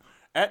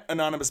at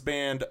Anonymous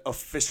Band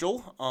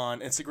Official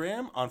on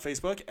Instagram, on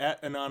Facebook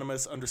at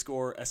Anonymous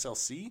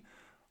 _SLC.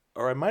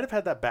 Or I might have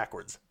had that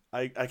backwards.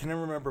 I can never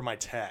remember my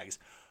tags.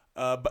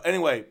 But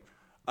anyway,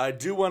 I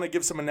do want to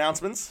give some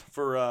announcements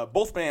for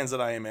both bands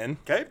that I am in.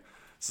 Okay.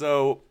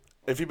 So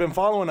if you've been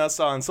following us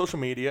on social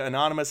media,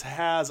 Anonymous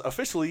has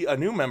officially a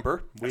new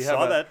member. I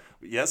saw that.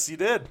 Yes, you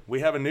did. We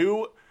have a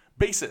new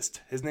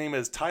bassist. His name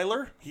is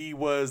Tyler. He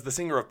was the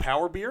singer of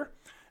Power Beer,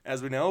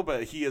 as we know,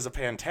 but he is a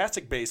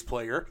fantastic bass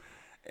player,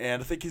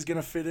 and I think he's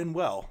going to fit in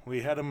well.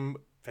 We had him.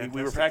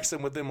 We were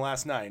practicing with him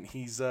last night, and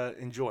he's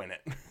enjoying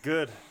it.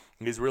 Good.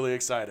 He's really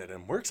excited,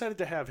 and we're excited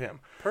to have him.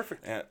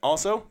 Perfect. And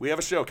also, we have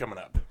a show coming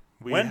up.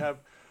 We When? have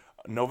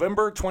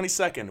November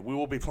 22nd. We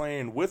will be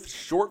playing with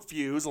Short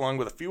Fuse, along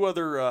with a few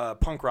other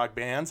punk rock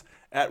bands,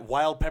 at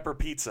Wild Pepper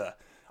Pizza.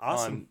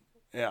 Awesome.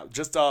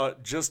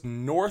 Just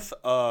north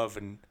of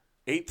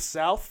 8th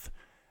South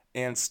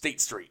and State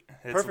Street.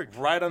 It's Perfect.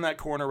 right on that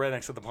corner, right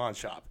next to the pawn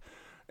shop.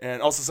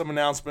 And also some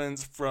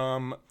announcements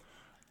from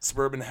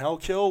Suburban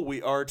Hellkill.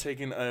 We are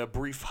taking a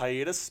brief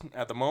hiatus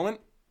at the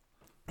moment.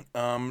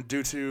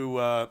 Due to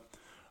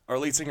our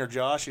lead singer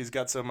Josh, he's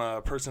got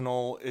some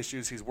personal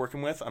issues he's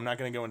working with. I'm not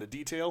going to go into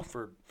detail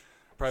for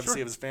privacy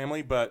of his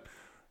family, but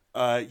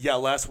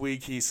last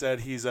week he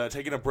said he's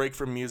taking a break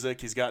from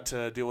music. He's got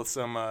to deal with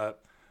some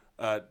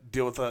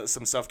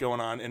stuff going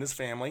on in his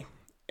family,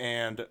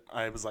 and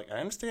I was like, I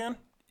understand.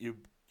 You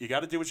got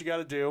to do what you got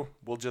to do.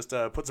 We'll just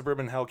put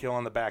Suburban Hellkill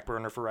on the back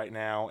burner for right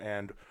now,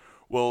 and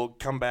we'll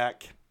come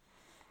back.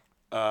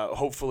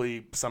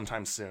 Hopefully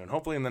sometime soon.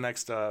 Hopefully in the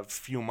next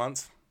few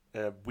months.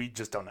 We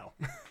just don't know.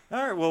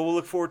 All right. Well, we'll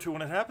look forward to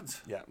when it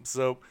happens. Yeah.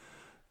 So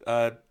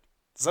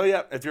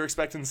if you're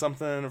expecting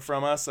something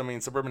from us, I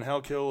mean, Suburban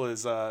Hellkill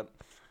is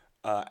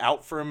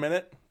out for a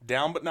minute,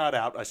 down but not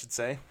out, I should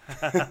say.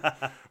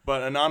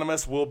 But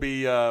Anonymous will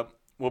be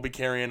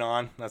carrying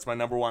on. That's my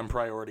number one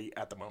priority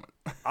at the moment.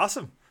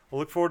 Awesome. We'll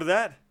look forward to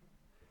that.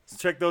 So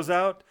check those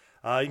out.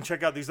 You can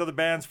check out these other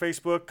bands,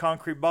 Facebook,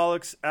 Concrete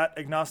Bollocks, at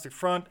Agnostic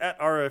Front, at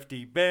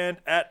RFD Band,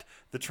 at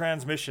The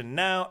Transmission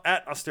Now,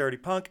 at Austerity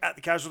Punk, at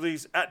The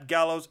Casualties, at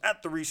Gallows,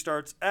 at The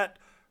Restarts, at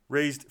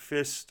Raised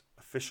Fist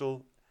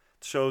Official.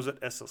 Shows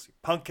at SLC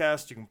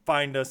Punkcast. You can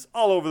find us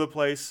all over the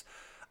place.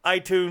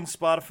 iTunes,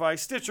 Spotify,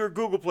 Stitcher,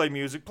 Google Play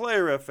Music,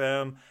 Player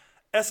FM,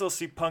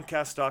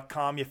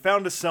 slcpunkcast.com. You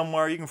found us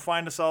somewhere. You can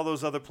find us all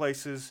those other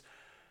places.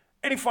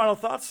 Any final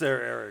thoughts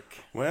there,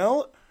 Eric?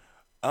 Well,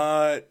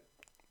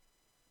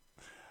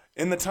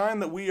 in the time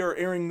that we are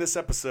airing this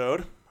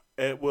episode,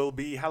 it will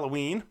be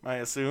Halloween, I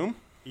assume.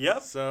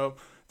 Yep. So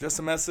just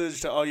a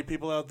message to all you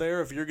people out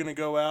there. If you're going to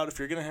go out, if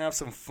you're going to have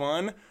some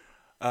fun,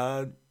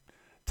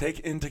 take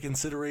into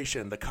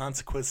consideration the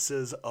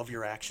consequences of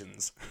your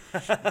actions.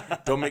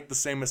 Don't make the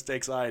same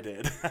mistakes I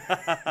did,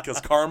 because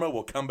karma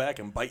will come back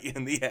and bite you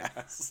in the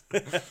ass.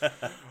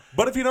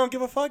 But if you don't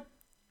give a fuck,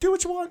 do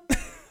what you want.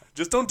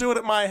 Just don't do it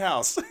at my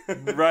house.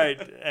 Right.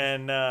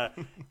 And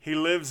he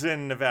lives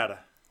in Nevada.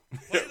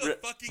 Play the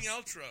fucking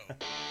outro.